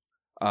into the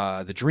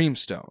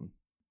Dreamstone.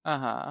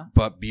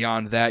 But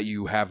beyond that,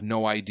 you have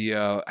no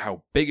idea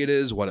how big it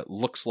is, what it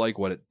looks like,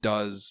 what it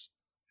does.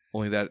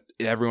 Only that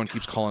everyone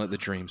keeps calling it the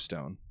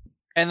Dreamstone.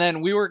 And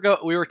then we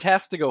were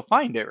tasked to go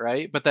find it,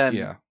 right? But then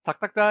Yeah. Tuck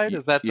Tuck died.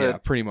 Is that Yeah, the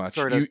pretty much.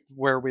 sort of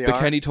where we are?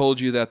 Bikendi told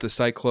you that the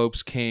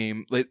Cyclopes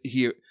came.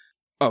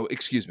 Oh,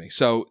 excuse me.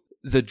 So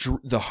the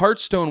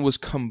Heartstone was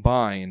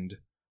combined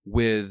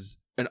with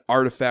an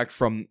artifact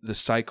from the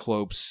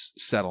Cyclopes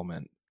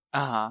settlement.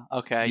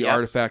 Okay. The Yeah.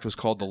 artifact was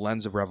called the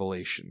Lens of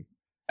Revelation.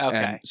 Okay.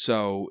 And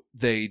so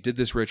they did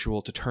this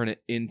ritual to turn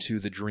it into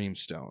the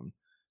Dreamstone.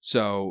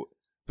 So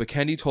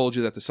Bikendi told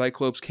you that the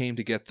Cyclopes came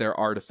to get their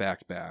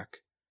artifact back,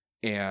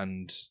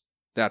 and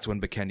that's when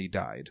Bikendi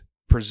died.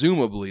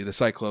 Presumably, the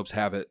Cyclopes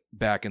have it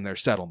back in their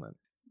settlement.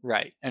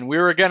 Right. And we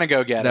were gonna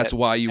go get That's it.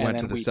 why you and went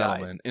to then the we died.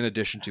 settlement, in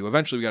addition to,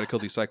 eventually we got to kill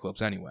these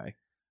Cyclopes anyway.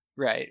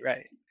 Right.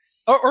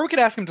 Or we could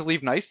ask him to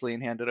leave nicely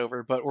and hand it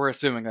over, but we're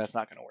assuming that's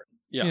not gonna work.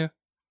 Yeah.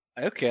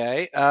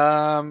 Okay.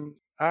 I'm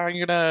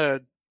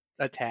gonna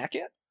attack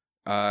it.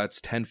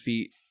 It's 10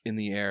 feet in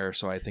the air,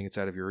 so I think it's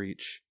out of your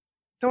reach.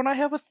 Don't I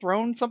have a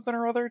throne something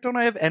or other? Don't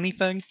I have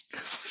anything?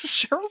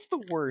 Cheryl's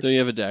the worst. Do you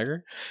have a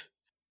dagger?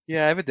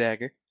 Yeah, I have a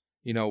dagger.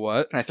 You know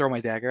what? Can I throw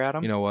my dagger at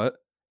him? You know what?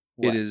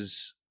 What? It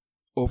is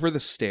over the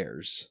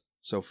stairs.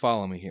 So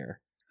follow me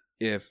here.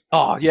 If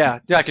Oh yeah,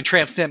 I can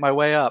tramp stamp my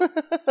way up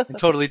and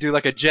totally do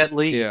like a Jet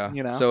Li. yeah,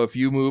 You know. so if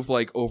you move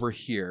like over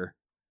here,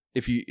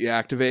 if you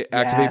activate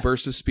Yes.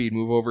 burst of speed,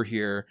 move over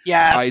here.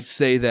 yes. I'd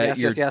say that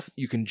yes.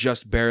 you can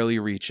just barely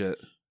reach it.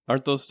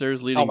 Aren't those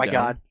stairs leading Oh my down?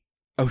 god,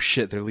 Oh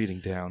shit, they're leading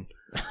down.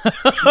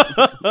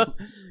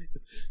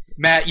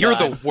 Matt, you're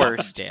God, the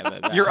worst. Damn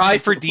it, Matt. Your eye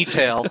for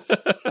detail.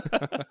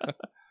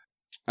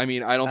 I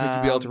mean, I don't think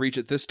you'd be able to Um, reach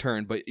it this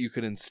turn, but you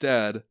could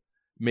instead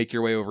make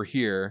your way over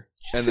here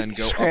and then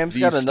go up Scram's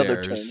these got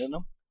another stairs. turn in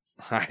him.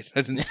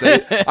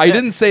 I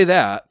didn't say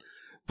that,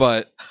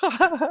 but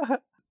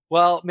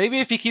Well, maybe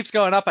if he keeps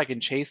going up, I can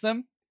chase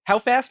him. How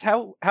fast?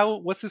 How?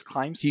 What's his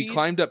climb he speed?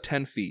 climbed up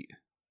 10 feet.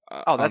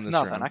 Oh, on that's this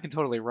nothing. round. I can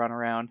totally run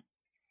around.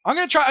 I'm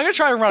gonna try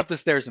and run up the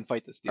stairs and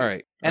fight this dude. All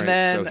right, And all right,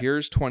 then- so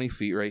here's 20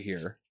 feet right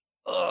here.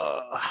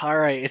 All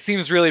right. It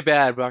seems really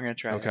bad, but I'm gonna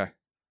try. Okay,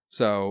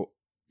 so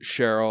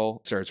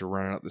Cheryl starts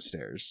running up the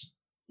stairs.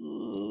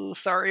 Ooh,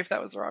 sorry if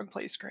that was the wrong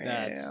place, Graham.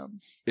 That's-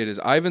 It is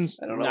Ivan's.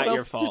 I don't know Not what your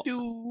else fault. to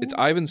do. It's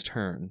Ivan's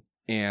turn,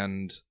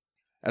 and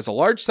as a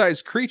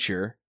large-sized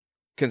creature,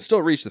 can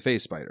still reach the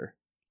face spider.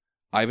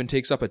 Ivan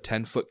takes up a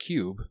 10-foot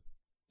cube.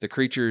 The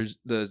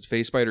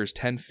face spider is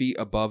 10 feet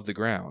above the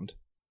ground.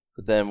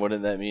 But then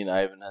wouldn't that mean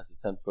Ivan has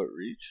a 10-foot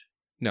reach?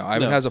 No,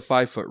 Ivan No. has a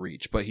 5-foot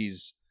reach, but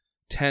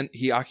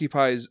he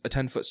occupies a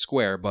 10-foot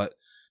square. But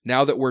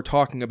now that we're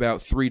talking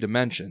about 3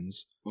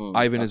 dimensions,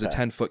 Ivan is a okay.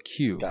 10-foot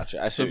cube.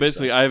 Gotcha. I see So what you're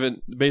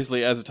basically,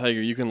 saying. as a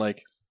tiger, you can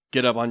like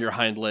get up on your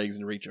hind legs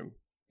and reach him.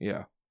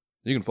 Yeah,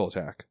 you can full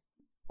attack.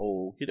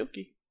 Okie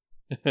dokie.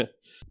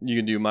 You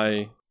can do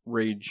my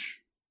rage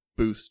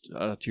boost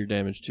to your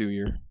damage too,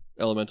 your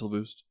elemental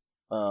boost.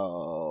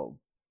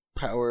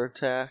 Power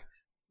attack,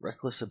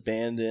 reckless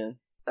abandon.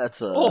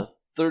 That's a Oh.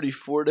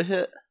 34 to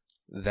hit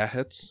That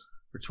hits.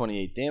 for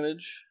 28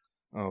 damage.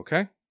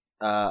 Okay.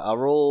 I'll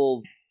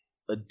roll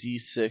a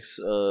d6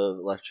 of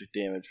electric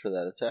damage for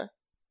that attack.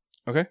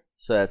 Okay.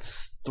 So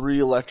that's 3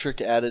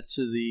 electric added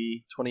to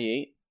the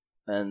 28,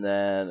 and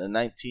then a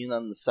 19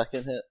 on the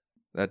second hit,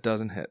 That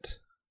doesn't hit.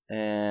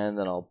 and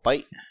then I'll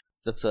bite.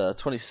 That's a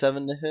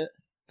 27 to hit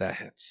That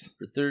hits.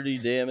 for 30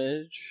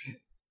 damage,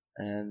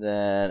 and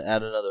then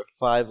add another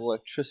 5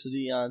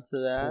 electricity onto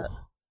that.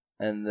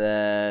 And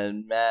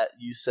then, Matt,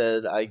 you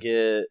said I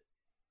get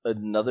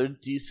another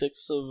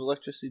d6 of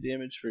electricity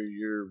damage for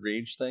your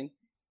rage thing?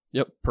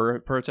 Yep,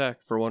 per attack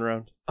for 1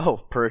 round. Oh,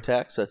 per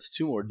attack, so that's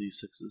 2 more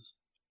d6s.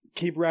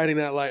 Keep riding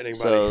that lightning,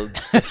 buddy. So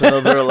it's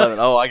another 11.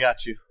 Oh, I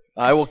got you.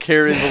 I will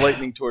carry the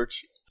lightning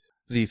torch.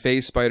 The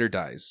face spider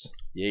dies.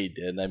 Yeah, he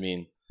did. I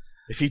mean,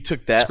 if he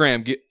took that,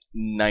 Scram,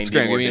 90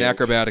 give more me an damage.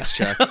 acrobatics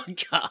check. Oh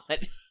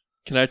God.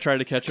 Can I try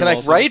to catch him Can I-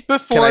 also? Right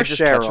before I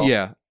just catch Cheryl.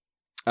 him?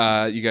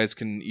 Yeah. You guys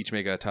can each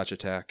make a touch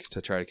attack to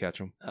try to catch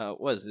him.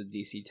 What is it?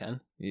 DC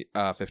 10?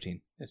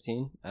 15.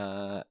 15?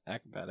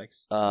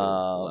 Acrobatics.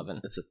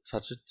 11. It's a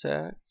touch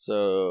attack,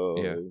 so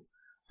Yeah.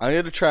 I'm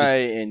going to try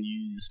and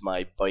use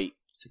my bite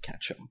to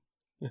catch him.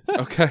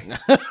 Okay.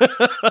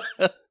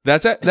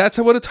 That's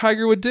what a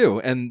tiger would do,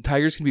 and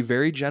tigers can be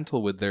very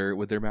gentle with their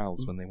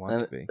mouths when they want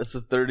And to be. it's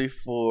a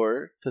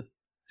 34 to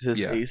his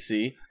Yeah.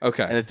 AC,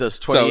 Okay. and it does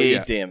So, 28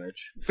 yeah.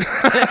 damage.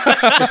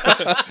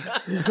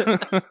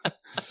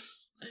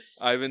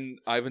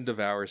 Ivan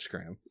devours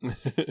Scram.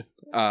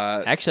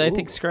 Actually, I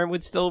think Scram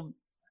would still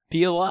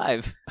be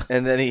alive.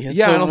 And then he hits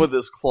Yeah, I him don't- with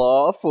his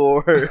claw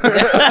for...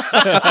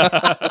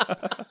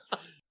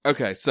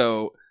 Okay,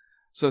 so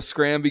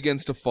Scram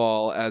begins to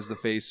fall as the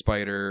face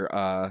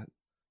spider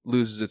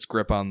loses its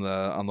grip on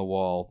the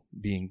wall,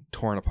 being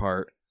torn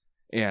apart,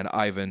 and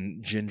Ivan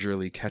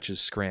gingerly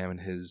catches Scram in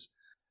his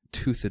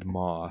toothed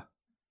maw.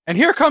 And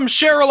here comes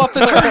Cheryl up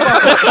the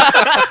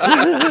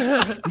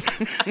turnbuckle.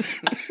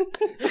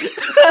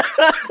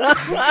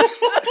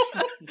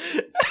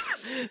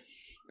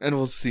 And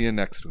we'll see you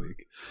next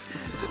week.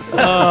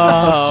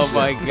 Oh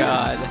my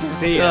God.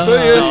 See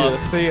ya.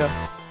 See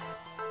ya.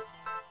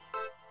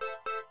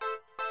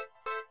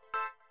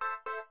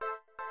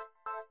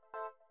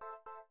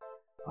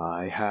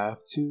 I have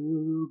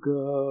to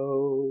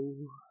go.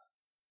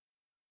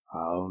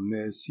 I'll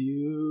miss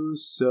you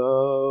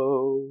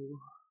so.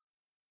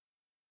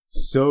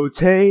 So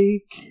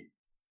take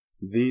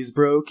these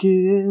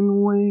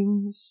broken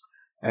wings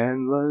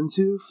and learn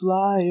to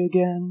fly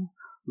again.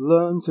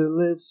 Learn to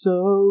live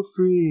so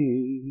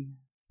free.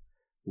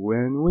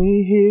 When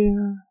we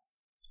hear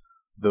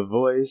the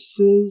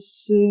voices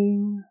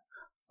sing,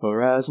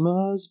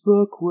 Pharasma's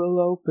book will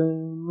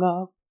open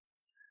up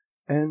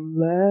and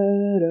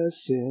let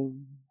us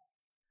in.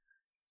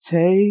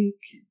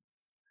 Take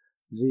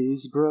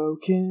these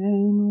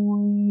broken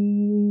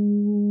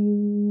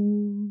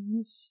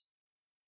wings.